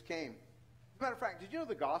 Jesus came. As a matter of fact, did you know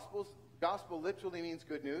the gospel literally means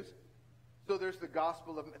good news? So there's the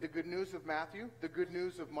good news of Matthew, the good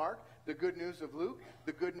news of Mark, the good news of Luke,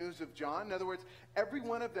 the good news of John. In other words, every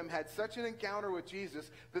one of them had such an encounter with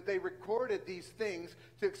Jesus that they recorded these things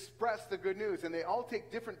to express the good news. And they all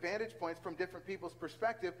take different vantage points from different people's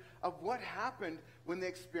perspective of what happened when they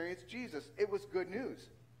experienced Jesus. It was good news.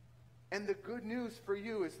 And the good news for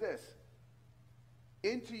you is this.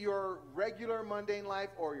 into your regular mundane life,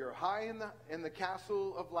 or you're high in the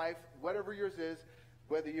castle of life, whatever yours is,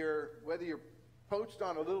 whether you're poached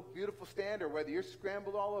on a little beautiful stand or whether you're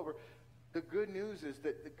scrambled all over, the good news is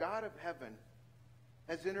that the God of heaven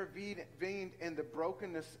has intervened in the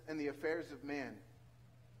brokenness and the affairs of man.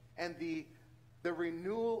 And the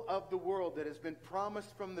renewal of the world that has been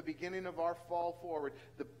promised from the beginning of our fall forward,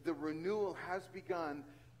 the renewal has begun.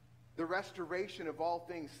 The restoration of all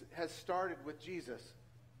things has started with Jesus.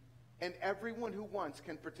 And everyone who wants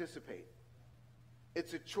can participate.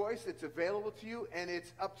 It's a choice, it's available to you, and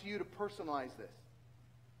it's up to you to personalize this.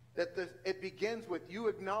 It begins with you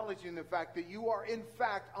acknowledging the fact that you are in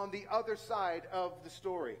fact on the other side of the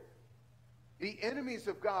story. The enemies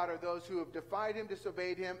of God are those who have defied him,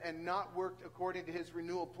 disobeyed him, and not worked according to his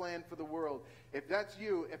renewal plan for the world. If that's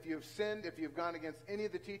you, if you've sinned, if you've gone against any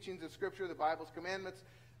of the teachings of Scripture, the Bible's commandments,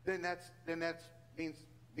 then that means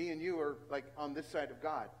me and you are like on this side of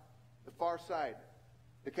God, the far side,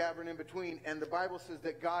 the cavern in between. And the Bible says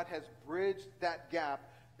that God has bridged that gap,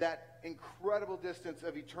 that incredible distance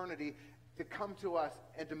of eternity, to come to us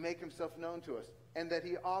and to make himself known to us. And that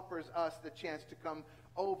he offers us the chance to come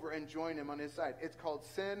over and join him on his side. It's called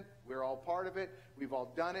sin. We're all part of it. We've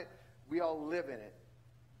all done it. We all live in it.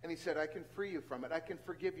 And he said, I can free you from it. I can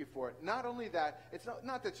forgive you for it. Not only that, it's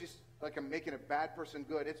not that just like I'm making a bad person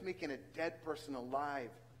good. It's making a dead person alive.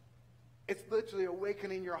 It's literally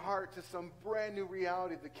awakening your heart to some brand new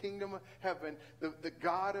reality. The kingdom of heaven, the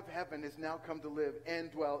God of heaven has now come to live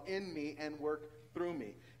and dwell in me and work through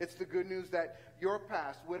me. It's the good news that your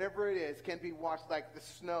past, whatever it is, can be washed like the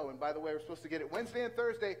snow. And by the way, we're supposed to get it Wednesday and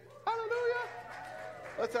Thursday. Hallelujah!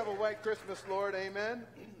 Let's have a white Christmas, Lord. Amen.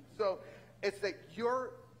 So it's like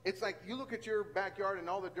you look at your backyard and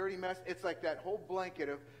all the dirty mess. It's like that whole blanket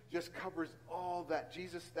of just covers all that.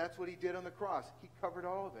 Jesus, that's what he did on the cross. He covered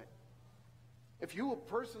all of it.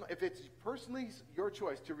 If it's personally your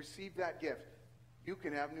choice to receive that gift, you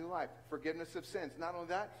can have new life, forgiveness of sins. Not only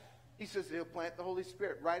that, he says he'll plant the Holy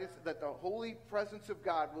Spirit, right? It's that the holy presence of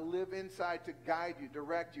God will live inside to guide you,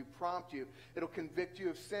 direct you, prompt you. It'll convict you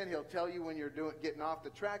of sin. He'll tell you when you're getting off the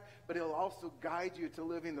track, but he'll also guide you to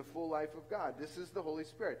living the full life of God. This is the Holy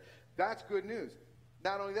Spirit. That's good news.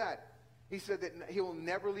 Not only that, he said that he will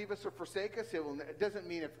never leave us or forsake us. It doesn't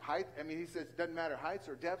mean he says it doesn't matter heights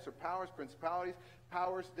or depths or powers, principalities,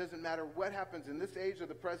 powers. Doesn't matter what happens in this age or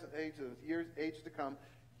the present age or the age to come.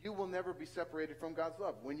 You will never be separated from God's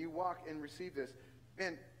love. When you walk and receive this,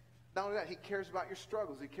 man, not only that, he cares about your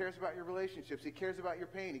struggles. He cares about your relationships. He cares about your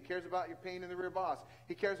pain. He cares about your pain in the rear boss.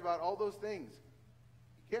 He cares about all those things.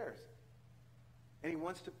 He cares. And he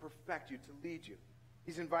wants to perfect you, to lead you.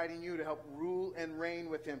 He's inviting you to help rule and reign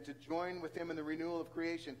with him, to join with him in the renewal of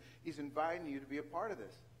creation. He's inviting you to be a part of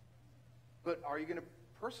this. But are you going to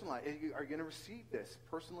personalize? Are you going to receive this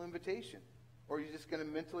personal invitation? Or are you just going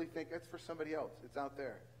to mentally think that's for somebody else? It's out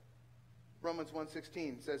there. Romans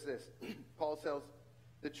 1:16 says this. Paul tells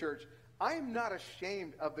the church, I am not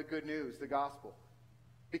ashamed of the good news, the gospel,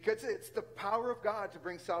 because it's the power of God to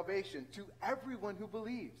bring salvation to everyone who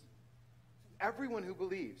believes. To everyone who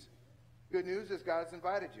believes. Good news is God's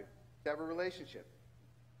invited you to have a relationship.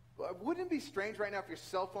 Wouldn't it be strange right now if your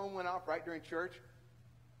cell phone went off right during church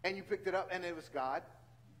and you picked it up and it was God?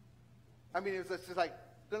 I mean, it was just like,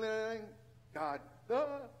 God.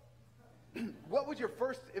 What would your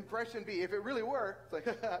first impression be? If it really were, it's like,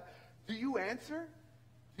 do you answer?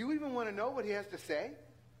 Do you even want to know what he has to say?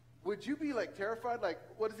 Would you be like terrified? Like,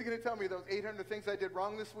 what is he going to tell me? Those 800 things I did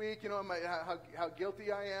wrong this week? You know, how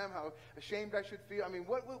guilty I am, how ashamed I should feel. I mean,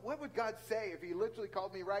 what would God say if he literally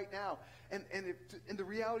called me right now? And the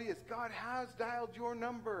reality is, God has dialed your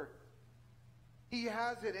number. He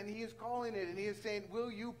has it, and he is calling it, and he is saying,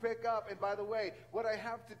 will you pick up? And by the way, what I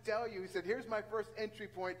have to tell you, he said, here's my first entry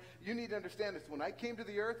point. You need to understand this. When I came to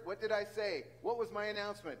the earth, what did I say? What was my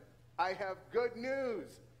announcement? I have good news.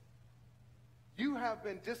 You have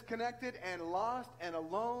been disconnected and lost and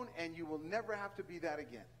alone, and you will never have to be that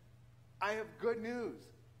again. I have good news.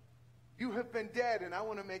 You have been dead, and I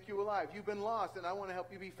want to make you alive. You've been lost, and I want to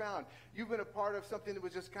help you be found. You've been a part of something that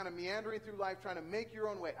was just kind of meandering through life, trying to make your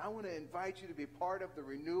own way. I want to invite you to be part of the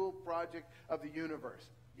renewal project of the universe.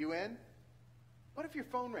 You in? What if your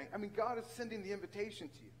phone rang? I mean, God is sending the invitation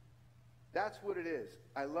to you. That's what it is.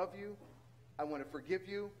 I love you. I want to forgive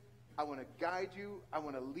you. I want to guide you. I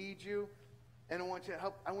want to lead you. And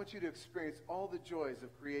I want you to experience all the joys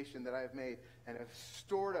of creation that I have made and have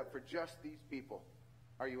stored up for just these people.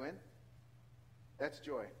 Are you in? That's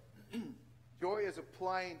joy. Joy is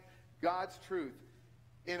applying God's truth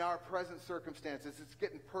in our present circumstances. It's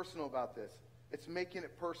getting personal about this. It's making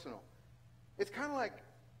it personal. It's kind of like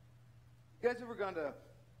You guys ever gone to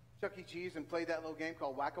Chuck E. Cheese and played that little game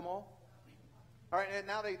called Whack-A-Mole? All right, and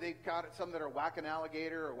now they've got some that are whack an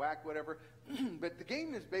alligator or whack whatever. But the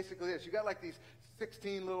game is basically this. You got like these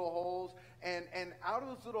 16 little holes, and out of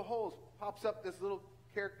those little holes pops up this little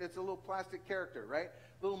character. It's a little plastic character, right?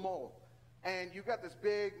 Little mole. And you've got this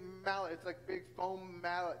big mallet. It's like a big foam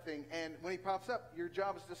mallet thing. And when he pops up, your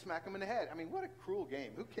job is to smack him in the head. I mean, what a cruel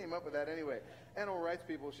game. Who came up with that anyway? Animal rights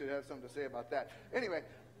people should have something to say about that. Anyway,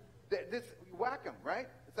 you whack him, right?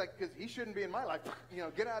 It's like, because he shouldn't be in my life.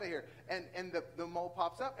 Get out of here. And the mole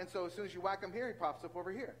pops up. And so as soon as you whack him here, he pops up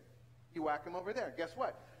over here. You whack him over there. Guess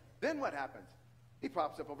what? Then what happens? He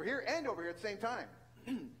pops up over here and over here at the same time.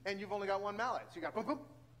 And you've only got one mallet. So you got boom, boom.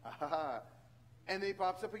 And then he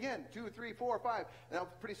pops up again. 2, 3, 4, 5. And now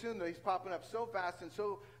pretty soon he's popping up so fast and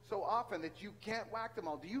so often that you can't whack them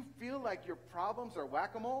all. Do you feel like your problems are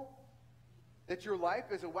whack-a-mole? That your life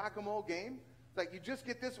is a whack-a-mole game? It's like you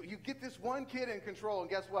get this one kid in control, and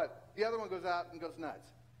guess what? The other one goes out and goes nuts.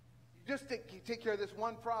 You just take care of this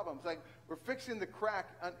one problem. It's like we're fixing the crack.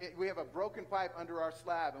 We have a broken pipe under our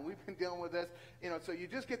slab, and we've been dealing with this. So you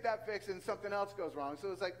just get that fixed, and something else goes wrong.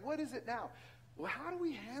 So it's like, what is it now? Well, how do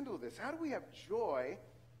we handle this? How do we have joy?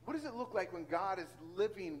 What does it look like when God is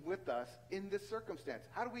living with us in this circumstance?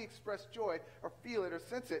 How do we express joy or feel it or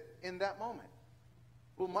sense it in that moment?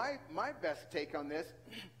 Well, my best take on this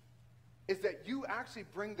is that you actually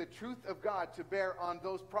bring the truth of God to bear on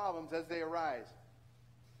those problems as they arise.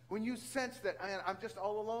 When you sense that I'm just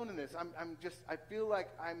all alone in this, I feel like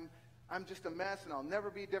I'm just a mess and I'll never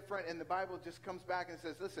be different, and the Bible just comes back and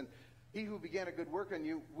says, listen, he who began a good work on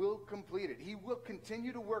you will complete it. He will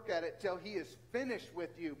continue to work at it till he is finished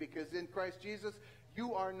with you, because in Christ Jesus,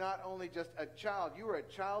 you are not only just a child, you are a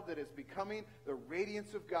child that is becoming the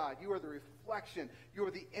radiance of God. You are the reflection. You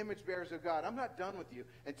are the image bearers of God. I'm not done with you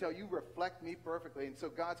until you reflect me perfectly. And so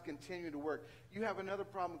God's continuing to work. You have another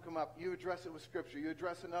problem come up. You address it with Scripture. You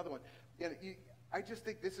address another one. I just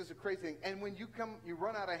think this is a crazy thing. And when you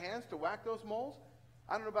run out of hands to whack those moles,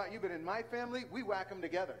 I don't know about you, but in my family, we whack them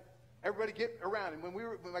together. Everybody get around. And when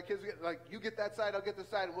my kids get, like, you get that side, I'll get this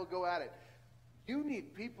side, and we'll go at it. You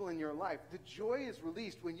need people in your life. The joy is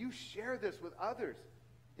released when you share this with others.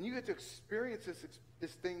 And you get to experience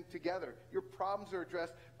this thing together. Your problems are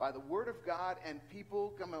addressed by the Word of God and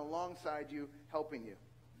people coming alongside you, helping you.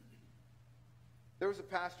 There was a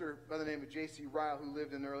pastor by the name of J.C. Ryle who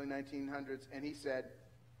lived in the early 1900s, and he said,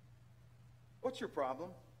 "What's your problem?"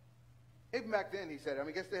 Even back then, he said,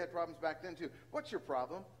 I guess they had problems back then too. What's your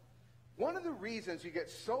problem? One of the reasons you get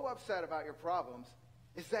so upset about your problems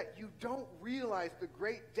is that you don't realize the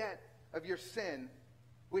great debt of your sin,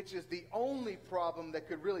 which is the only problem that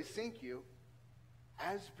could really sink you,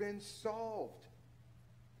 has been solved.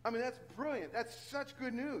 That's brilliant. That's such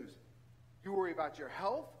good news. You worry about your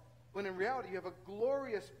health, when in reality you have a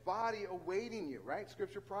glorious body awaiting you, right?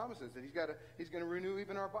 Scripture promises that he's going to renew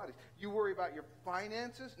even our bodies. You worry about your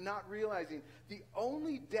finances, not realizing the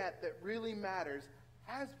only debt that really matters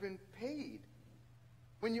has been paid.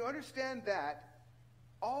 When you understand that,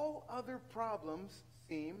 all other problems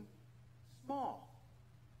seem small.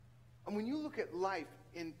 And when you look at life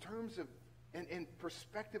in terms of, in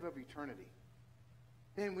perspective of eternity,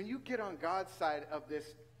 and when you get on God's side of this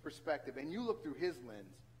perspective and you look through his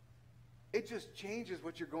lens, it just changes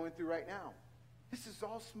what you're going through right now. This is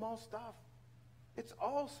all small stuff. It's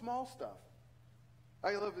all small stuff.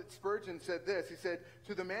 I love that Spurgeon said this. He said,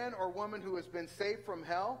 to the man or woman who has been saved from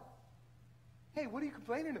hell, hey, what are you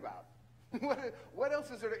complaining about? What else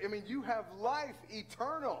is there? You have life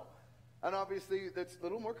eternal. And obviously, that's a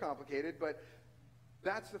little more complicated, but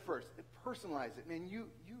that's the first. Personalize it. You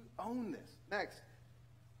own this. Next,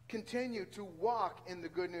 continue to walk in the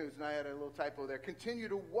good news. And I had a little typo there. Continue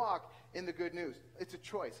to walk in the good news. It's a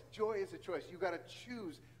choice. Joy is a choice. You've got to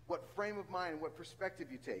choose what frame of mind, what perspective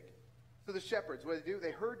you take. So the shepherds, what did they do?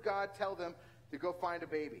 They heard God tell them to go find a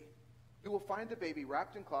baby. You will find a baby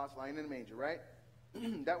wrapped in cloths lying in a manger, right?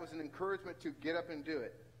 That was an encouragement to get up and do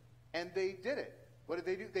it. And they did it. What did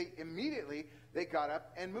they do? They got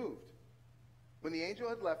up and moved. When the angel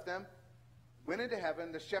had left them, went into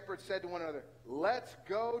heaven, the shepherds said to one another, let's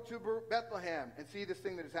go to Bethlehem and see this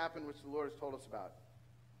thing that has happened, which the Lord has told us about.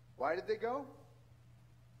 Why did they go?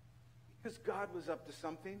 Because God was up to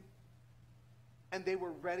something. And they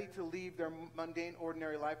were ready to leave their mundane,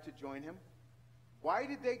 ordinary life to join him. Why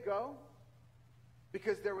did they go?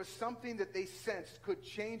 Because there was something that they sensed could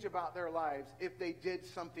change about their lives if they did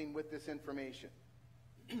something with this information.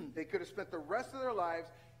 They could have spent the rest of their lives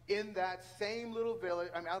in that same little village,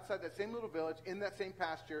 outside that same little village, in that same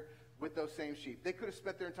pasture with those same sheep. They could have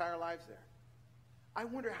spent their entire lives there. I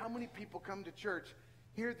wonder how many people come to church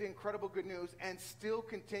hear the incredible good news, and still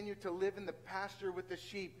continue to live in the pasture with the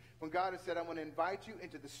sheep when God has said, I'm going to invite you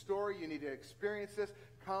into the story. You need to experience this.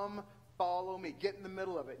 Come, follow me. Get in the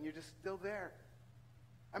middle of it. And you're just still there.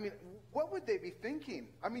 I mean, what would they be thinking?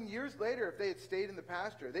 I mean, years later, if they had stayed in the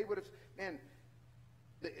pasture, they would have, man,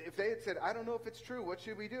 if they had said, I don't know if it's true, what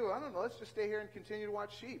should we do? I don't know, let's just stay here and continue to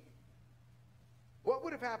watch sheep. What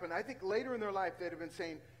would have happened? I think later in their life, they'd have been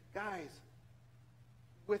saying, guys,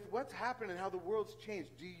 with what's happened and how the world's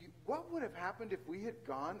changed, what would have happened if we had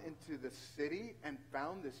gone into the city and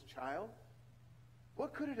found this child?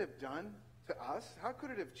 What could it have done to us? How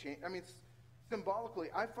could it have changed? I mean, symbolically,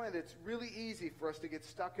 I find it's really easy for us to get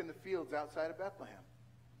stuck in the fields outside of Bethlehem.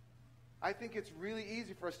 I think it's really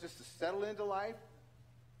easy for us just to settle into life,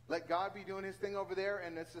 let God be doing his thing over there,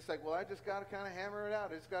 and it's just like, well, I just got to kind of hammer it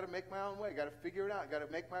out. I just got to make my own way. Got to figure it out. Got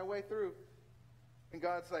to make my way through. And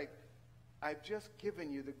God's like, I've just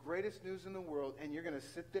given you the greatest news in the world, and you're going to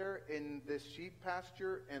sit there in this sheep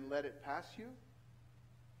pasture and let it pass you?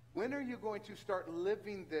 When are you going to start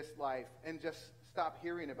living this life and just stop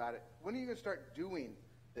hearing about it? When are you going to start doing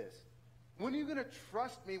this? When are you going to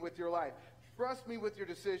trust me with your life? Trust me with your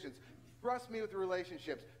decisions. Trust me with your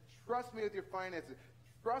relationships. Trust me with your finances.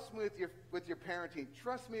 Trust me with your parenting.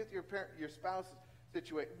 Trust me with your spouse's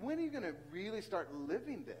situation. When are you going to really start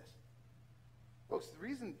living this? Folks, the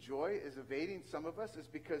reason joy is evading some of us is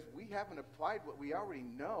because we haven't applied what we already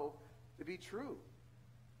know to be true.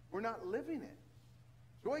 We're not living it.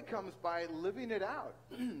 Joy comes by living it out.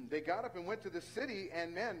 They got up and went to the city,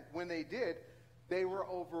 and man, when they did, they were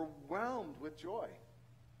overwhelmed with joy.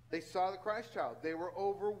 They saw the Christ child. They were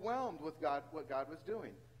overwhelmed with God, what God was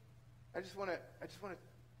doing. I just want to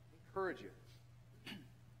encourage you.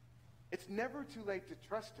 It's never too late to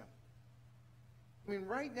trust him. I mean,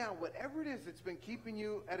 right now, whatever it is that's been keeping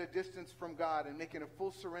you at a distance from God and making a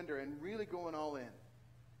full surrender and really going all in,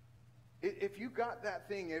 if you got that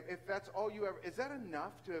thing, if that's all you ever, is that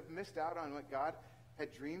enough to have missed out on what God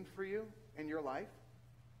had dreamed for you in your life?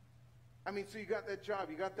 I mean, so you got that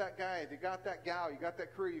job, you got that guy, you got that gal, you got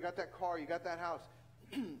that career, you got that car, you got that house.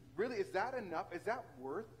 Really, is that enough? Is that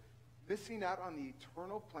worth missing out on the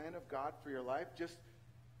eternal plan of God for your life? Just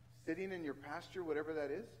sitting in your pasture, whatever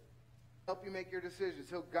that is? Help you make your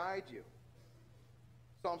decisions. He'll guide you.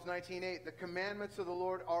 Psalms 19:8, the commandments of the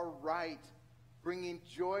Lord are right, bringing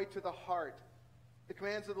joy to the heart. The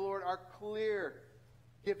commands of the Lord are clear,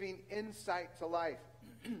 giving insight to life.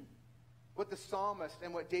 What the psalmist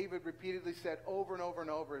and what David repeatedly said over and over and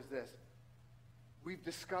over is this: we've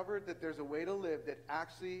discovered that there's a way to live that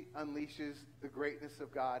actually unleashes the greatness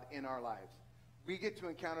of God in our lives. We get to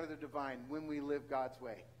encounter the divine when we live God's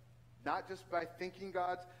way. Not just by thinking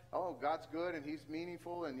God's good and he's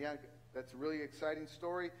meaningful, and yeah, that's a really exciting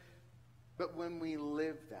story, but when we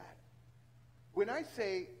live that. When I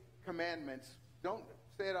say commandments, don't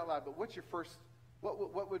say it out loud, but what's your first,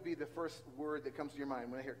 what would be the first word that comes to your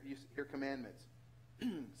mind when you hear commandments?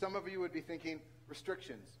 Some of you would be thinking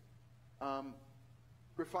restrictions,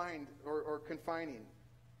 refined or confining,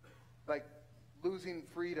 like losing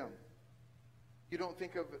freedom. You don't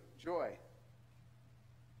think of joy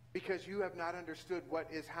because you have not understood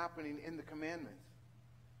what is happening in the commandments.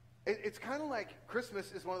 It's kind of like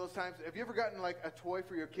Christmas is one of those times. Have you ever gotten like a toy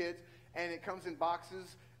for your kids and it comes in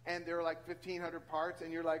boxes and there are like 1,500 parts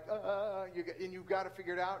and you're like, and you've got to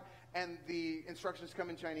figure it out, and the instructions come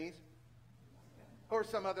in Chinese or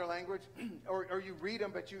some other language, or you read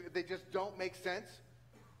them but they just don't make sense,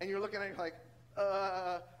 and you're looking at it like,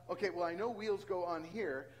 okay, well, I know wheels go on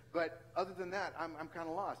here, but other than that, I'm kind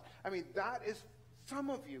of lost. I mean, that is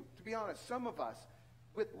some of you, to be honest, some of us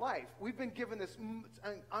with life, we've been given this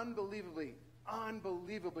unbelievably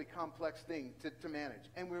complex thing to manage.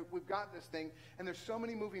 And we've got this thing, and there's so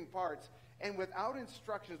many moving parts, and without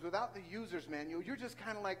instructions, without the user's manual, you're just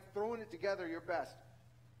kind of like throwing it together your best.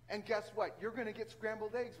 And guess what? You're going to get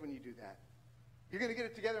scrambled eggs when you do that. You're going to get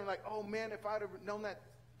it together and like, oh man, if I'd have known that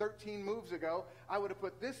 13 moves ago, I would have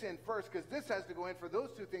put this in first because this has to go in for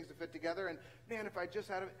those two things to fit together. And man, if I just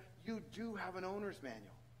had it, you do have an owner's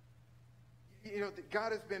manual. You know,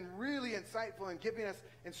 God has been really insightful in giving us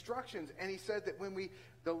instructions. And he said that when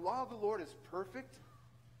the law of the Lord is perfect,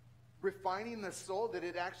 refining the soul, that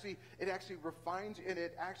it actually refines and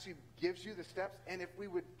it actually gives you the steps. And if we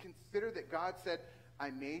would consider that God said, I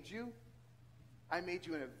made you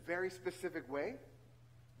in a very specific way.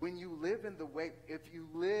 When you live in the way, if you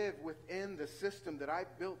live within the system that I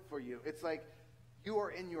built for you, it's like you are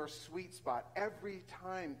in your sweet spot. Every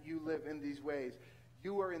time you live in these ways,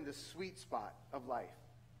 you are in the sweet spot of life.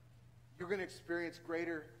 You're going to experience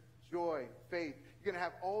greater joy, faith. You're going to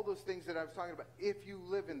have all those things that I was talking about. If you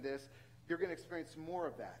live in this, you're going to experience more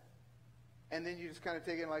of that. And then you just kind of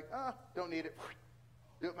take it like, don't need it.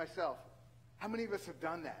 Do it myself. How many of us have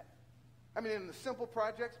done that? I mean, in the simple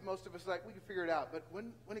projects, most of us are like, we can figure it out. But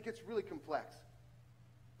when it gets really complex,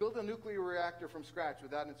 build a nuclear reactor from scratch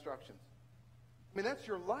without instructions. I mean, that's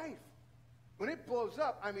your life. When it blows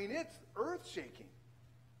up, I mean, it's earth-shaking.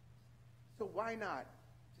 So why not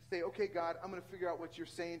just say, okay, God, I'm going to figure out what you're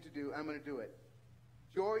saying to do. I'm going to do it.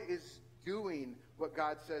 Joy is doing what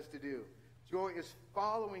God says to do. Joy is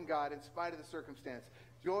following God in spite of the circumstance.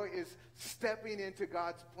 Joy is stepping into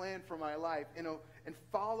God's plan for my life, and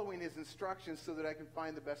following his instructions so that I can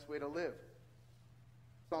find the best way to live.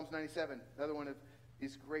 Psalms 97, another one of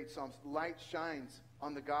these great psalms. Light shines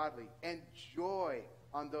on the godly, and joy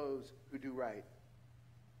on those who do right.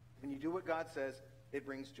 When you do what God says, it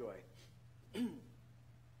brings joy. I'm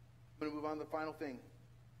going to move on to the final thing.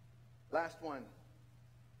 Last one.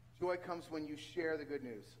 Joy comes when you share the good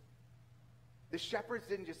news. The shepherds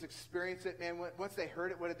didn't just experience it, man. Once they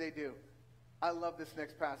heard it, what did they do? I love this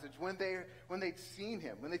next passage. When they'd seen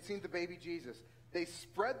him, when they'd seen the baby Jesus, they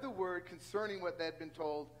spread the word concerning what they had been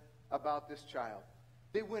told about this child.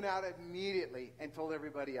 They went out immediately and told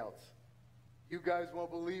everybody else. You guys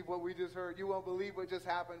won't believe what we just heard. You won't believe what just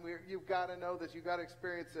happened. You've got to know this. You've got to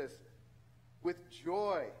experience this. With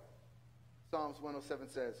joy, Psalms 107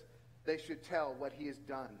 says, they should tell what he has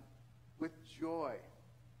done. With joy.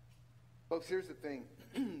 Folks, here's the thing.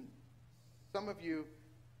 Some of you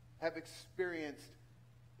have experienced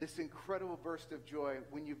this incredible burst of joy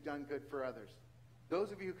when you've done good for others.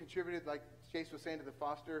 Those of you who contributed, like Chase was saying, to the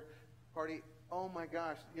foster party, oh my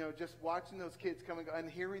gosh, just watching those kids coming and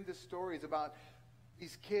hearing the stories about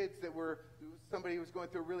these kids somebody was going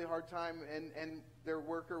through a really hard time, and their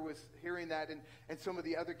worker was hearing that, and some of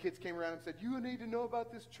the other kids came around and said, you need to know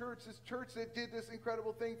about this church that did this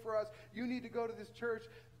incredible thing for us. You need to go to this church.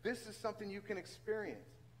 This is something you can experience.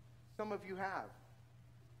 Some of you have.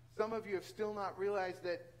 Some of you have still not realized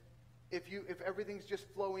that if everything's just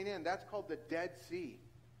flowing in, that's called the Dead Sea.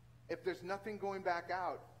 If there's nothing going back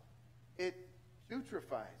out, it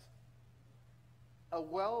putrefies. A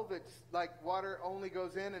well that's like water only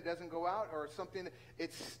goes in and doesn't go out, or something,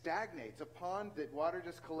 it stagnates. A pond that water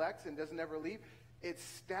just collects and doesn't ever leave, it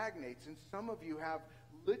stagnates. And some of you have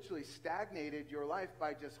literally stagnated your life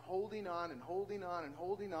by just holding on and holding on and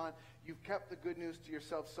holding on. You've kept the good news to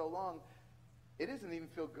yourself so long, it doesn't even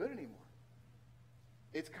feel good anymore.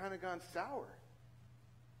 It's kind of gone sour.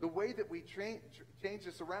 The way that we change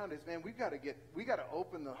this around is, man, we got to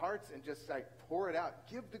open the hearts and just like pour it out.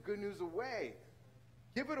 Give the good news away.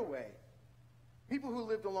 Give it away. People who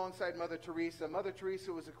lived alongside Mother Teresa. Mother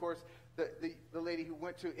Teresa was, of course, the lady who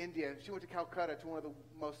went to India. She went to Calcutta, to one of the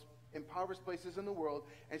most impoverished places in the world,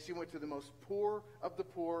 and she went to the most poor of the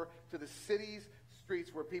poor, to the cities,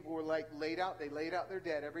 streets where people were like laid out. They laid out their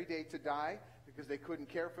dead every day to die because they couldn't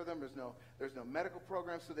care for them. There's no medical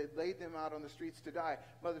program, so they laid them out on the streets to die.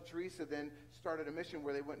 Mother Teresa then started a mission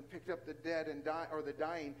where they went and picked up the dead and the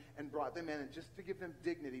dying and brought them in, and just to give them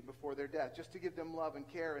dignity before their death, just to give them love and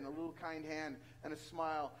care and a little kind hand and a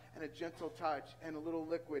smile and a gentle touch and a little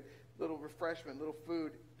liquid, little refreshment, little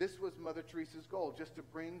food. This was Mother Teresa's goal, just to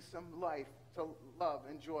bring some life, to love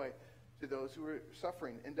and joy to those who were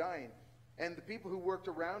suffering and dying. And the people who worked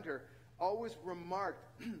around her always remarked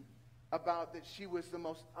about that she was the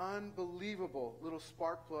most unbelievable little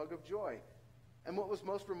spark plug of joy. And what was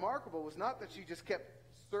most remarkable was not that she just kept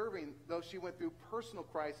serving, though she went through personal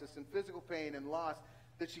crisis and physical pain and loss,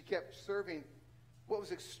 that she kept serving. What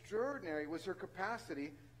was extraordinary was her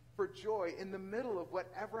capacity for joy in the middle of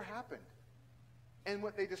whatever happened. And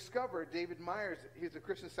what they discovered, David Myers, he's a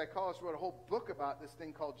Christian psychologist, wrote a whole book about this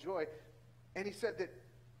thing called joy. And he said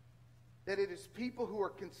that it is people who are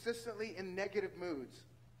consistently in negative moods,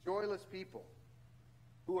 joyless people,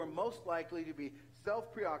 who are most likely to be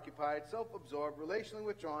self-preoccupied, self-absorbed, relationally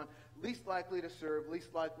withdrawn, least likely to serve,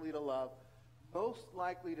 least likely to love, most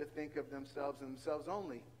likely to think of themselves and themselves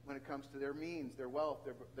only when it comes to their means, their wealth,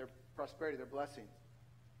 their prosperity, their blessings.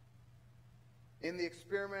 In the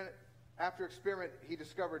experiment, after experiment, he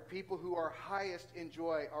discovered people who are highest in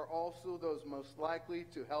joy are also those most likely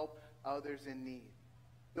to help others in need.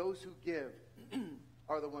 Those who give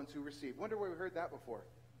are the ones who receive. Wonder where we heard that before.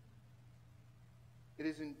 It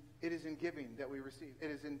is in giving that we receive. It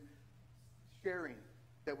is in sharing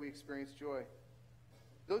that we experience joy.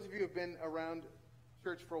 Those of you who have been around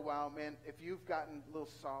church for a while, man, if you've gotten a little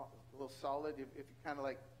solid, if you're kind of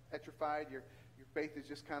like petrified, your faith has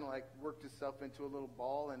just kind of like worked itself into a little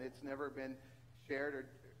ball and it's never been shared, or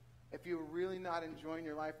if you're really not enjoying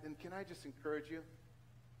your life, then can I just encourage you?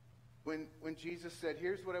 When Jesus said,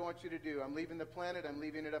 here's what I want you to do. I'm leaving the planet. I'm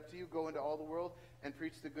leaving it up to you. Go into all the world and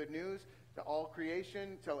preach the good news to all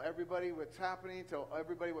creation. Tell everybody what's happening. Tell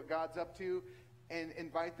everybody what God's up to. And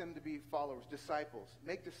invite them to be followers, disciples.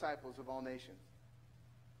 Make disciples of all nations.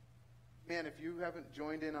 Man, if you haven't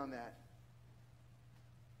joined in on that,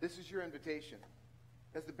 this is your invitation.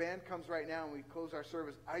 As the band comes right now and we close our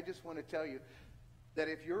service, I just want to tell you that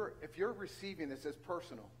if you're receiving this as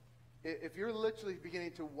personal, if you're literally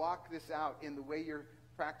beginning to walk this out in the way you're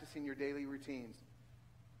practicing your daily routines,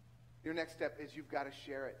 your next step is you've got to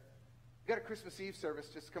share it. We've got a Christmas Eve service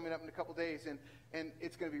just coming up in a couple days, and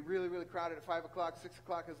it's going to be really, really crowded at 5 o'clock. 6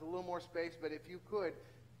 o'clock is a little more space, but if you could,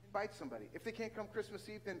 invite somebody. If they can't come Christmas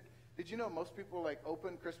Eve, then did you know most people like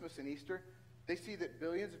open Christmas and Easter? They see that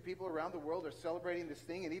billions of people around the world are celebrating this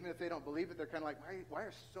thing, and even if they don't believe it, they're kind of like, why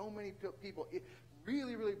are so many people,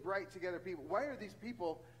 really, really bright together people, why are these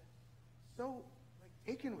people so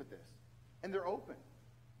taken with this? And they're open.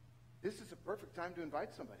 This is a perfect time to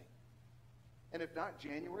invite somebody. And if not,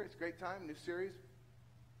 January, it's a great time, new series.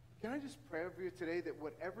 Can I just pray over you today that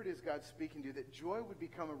whatever it is God's speaking to you, that joy would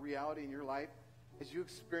become a reality in your life as you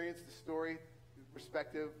experience the story, the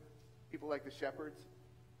perspective, people like the shepherds.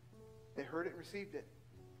 They heard it and received it.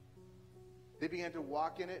 They began to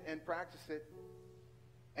walk in it and practice it.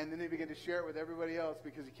 And then they began to share it with everybody else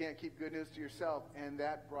because you can't keep good news to yourself. And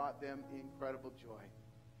that brought them incredible joy.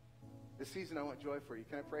 This season, I want joy for you.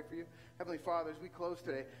 Can I pray for you? Heavenly Father, as we close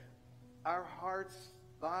today, our hearts,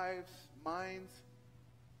 lives, minds,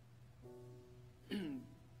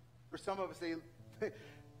 for some of us,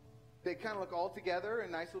 they kind of look all together, a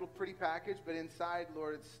nice little pretty package, but inside,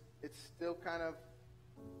 Lord, it's still kind of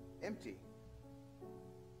empty.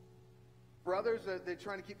 For others, they're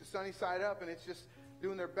trying to keep the sunny side up, and it's just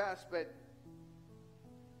doing their best, but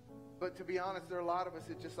to be honest, there are a lot of us,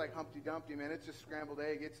 it's just like Humpty Dumpty, man. It's just scrambled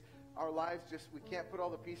egg. It's our lives we can't put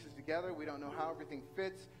all the pieces together. We don't know how everything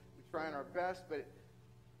fits. We try our best, but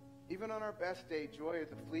even on our best day, joy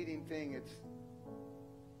is a fleeting thing. It's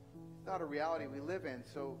not a reality we live in.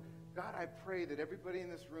 So, God, I pray that everybody in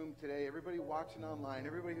this room today, everybody watching online,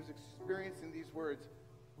 everybody who's experiencing these words,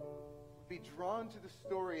 be drawn to the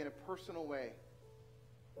story in a personal way.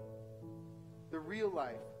 The real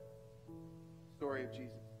life story of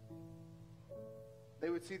Jesus. They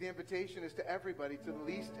would see the invitation is to everybody, to the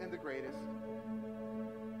least and the greatest.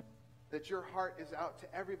 That your heart is out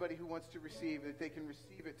to everybody who wants to receive, that they can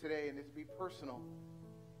receive it today and it be personal.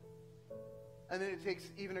 And then it takes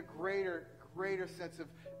even a greater sense of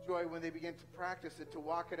joy when they begin to practice it, to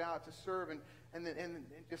walk it out, to serve, and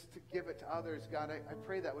just to give it to others. God, I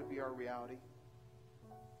pray that would be our reality.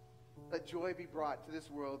 Let joy be brought to this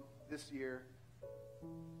world this year,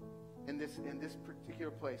 in this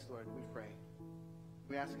particular place, Lord, we pray.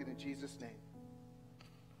 We ask it in Jesus' name.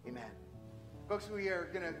 Amen. Folks, we are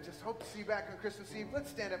going to just hope to see you back on Christmas Eve. Let's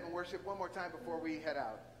stand up and worship one more time before we head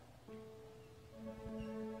out.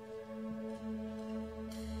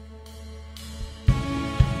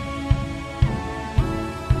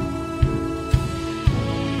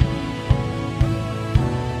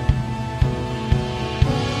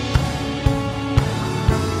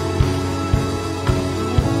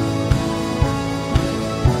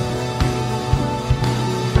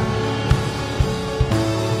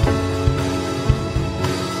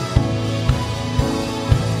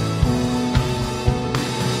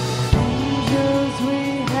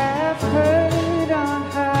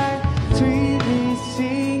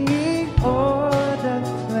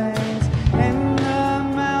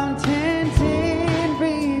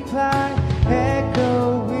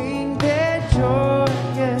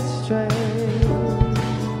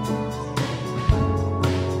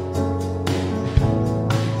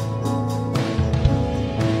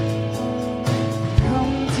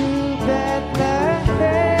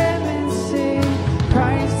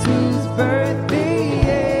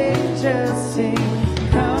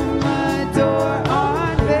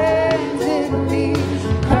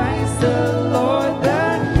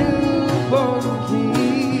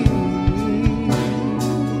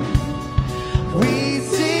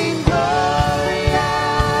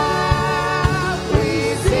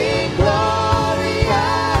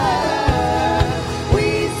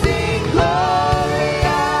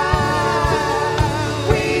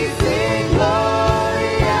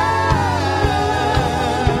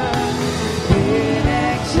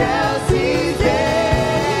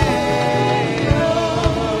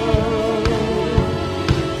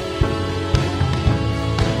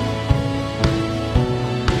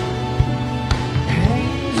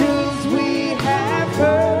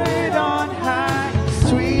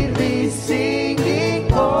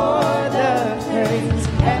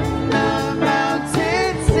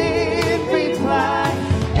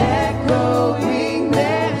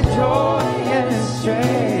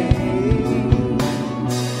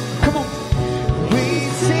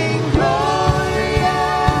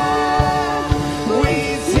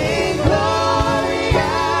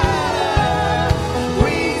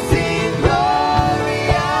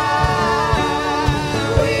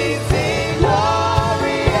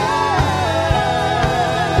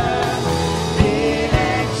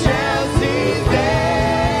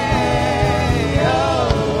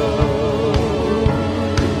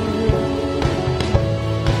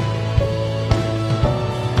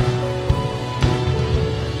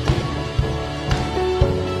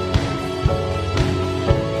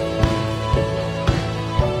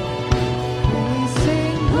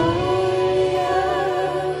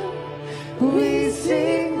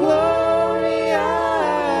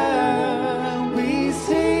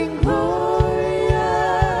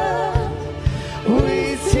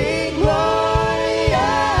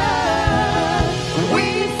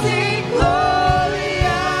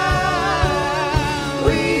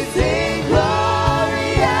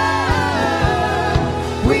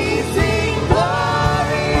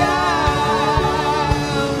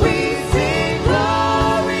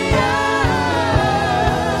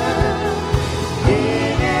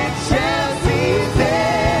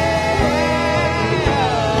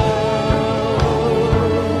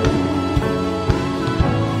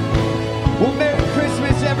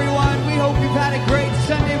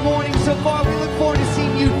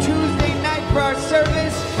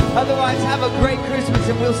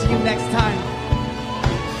 we'll see you next time.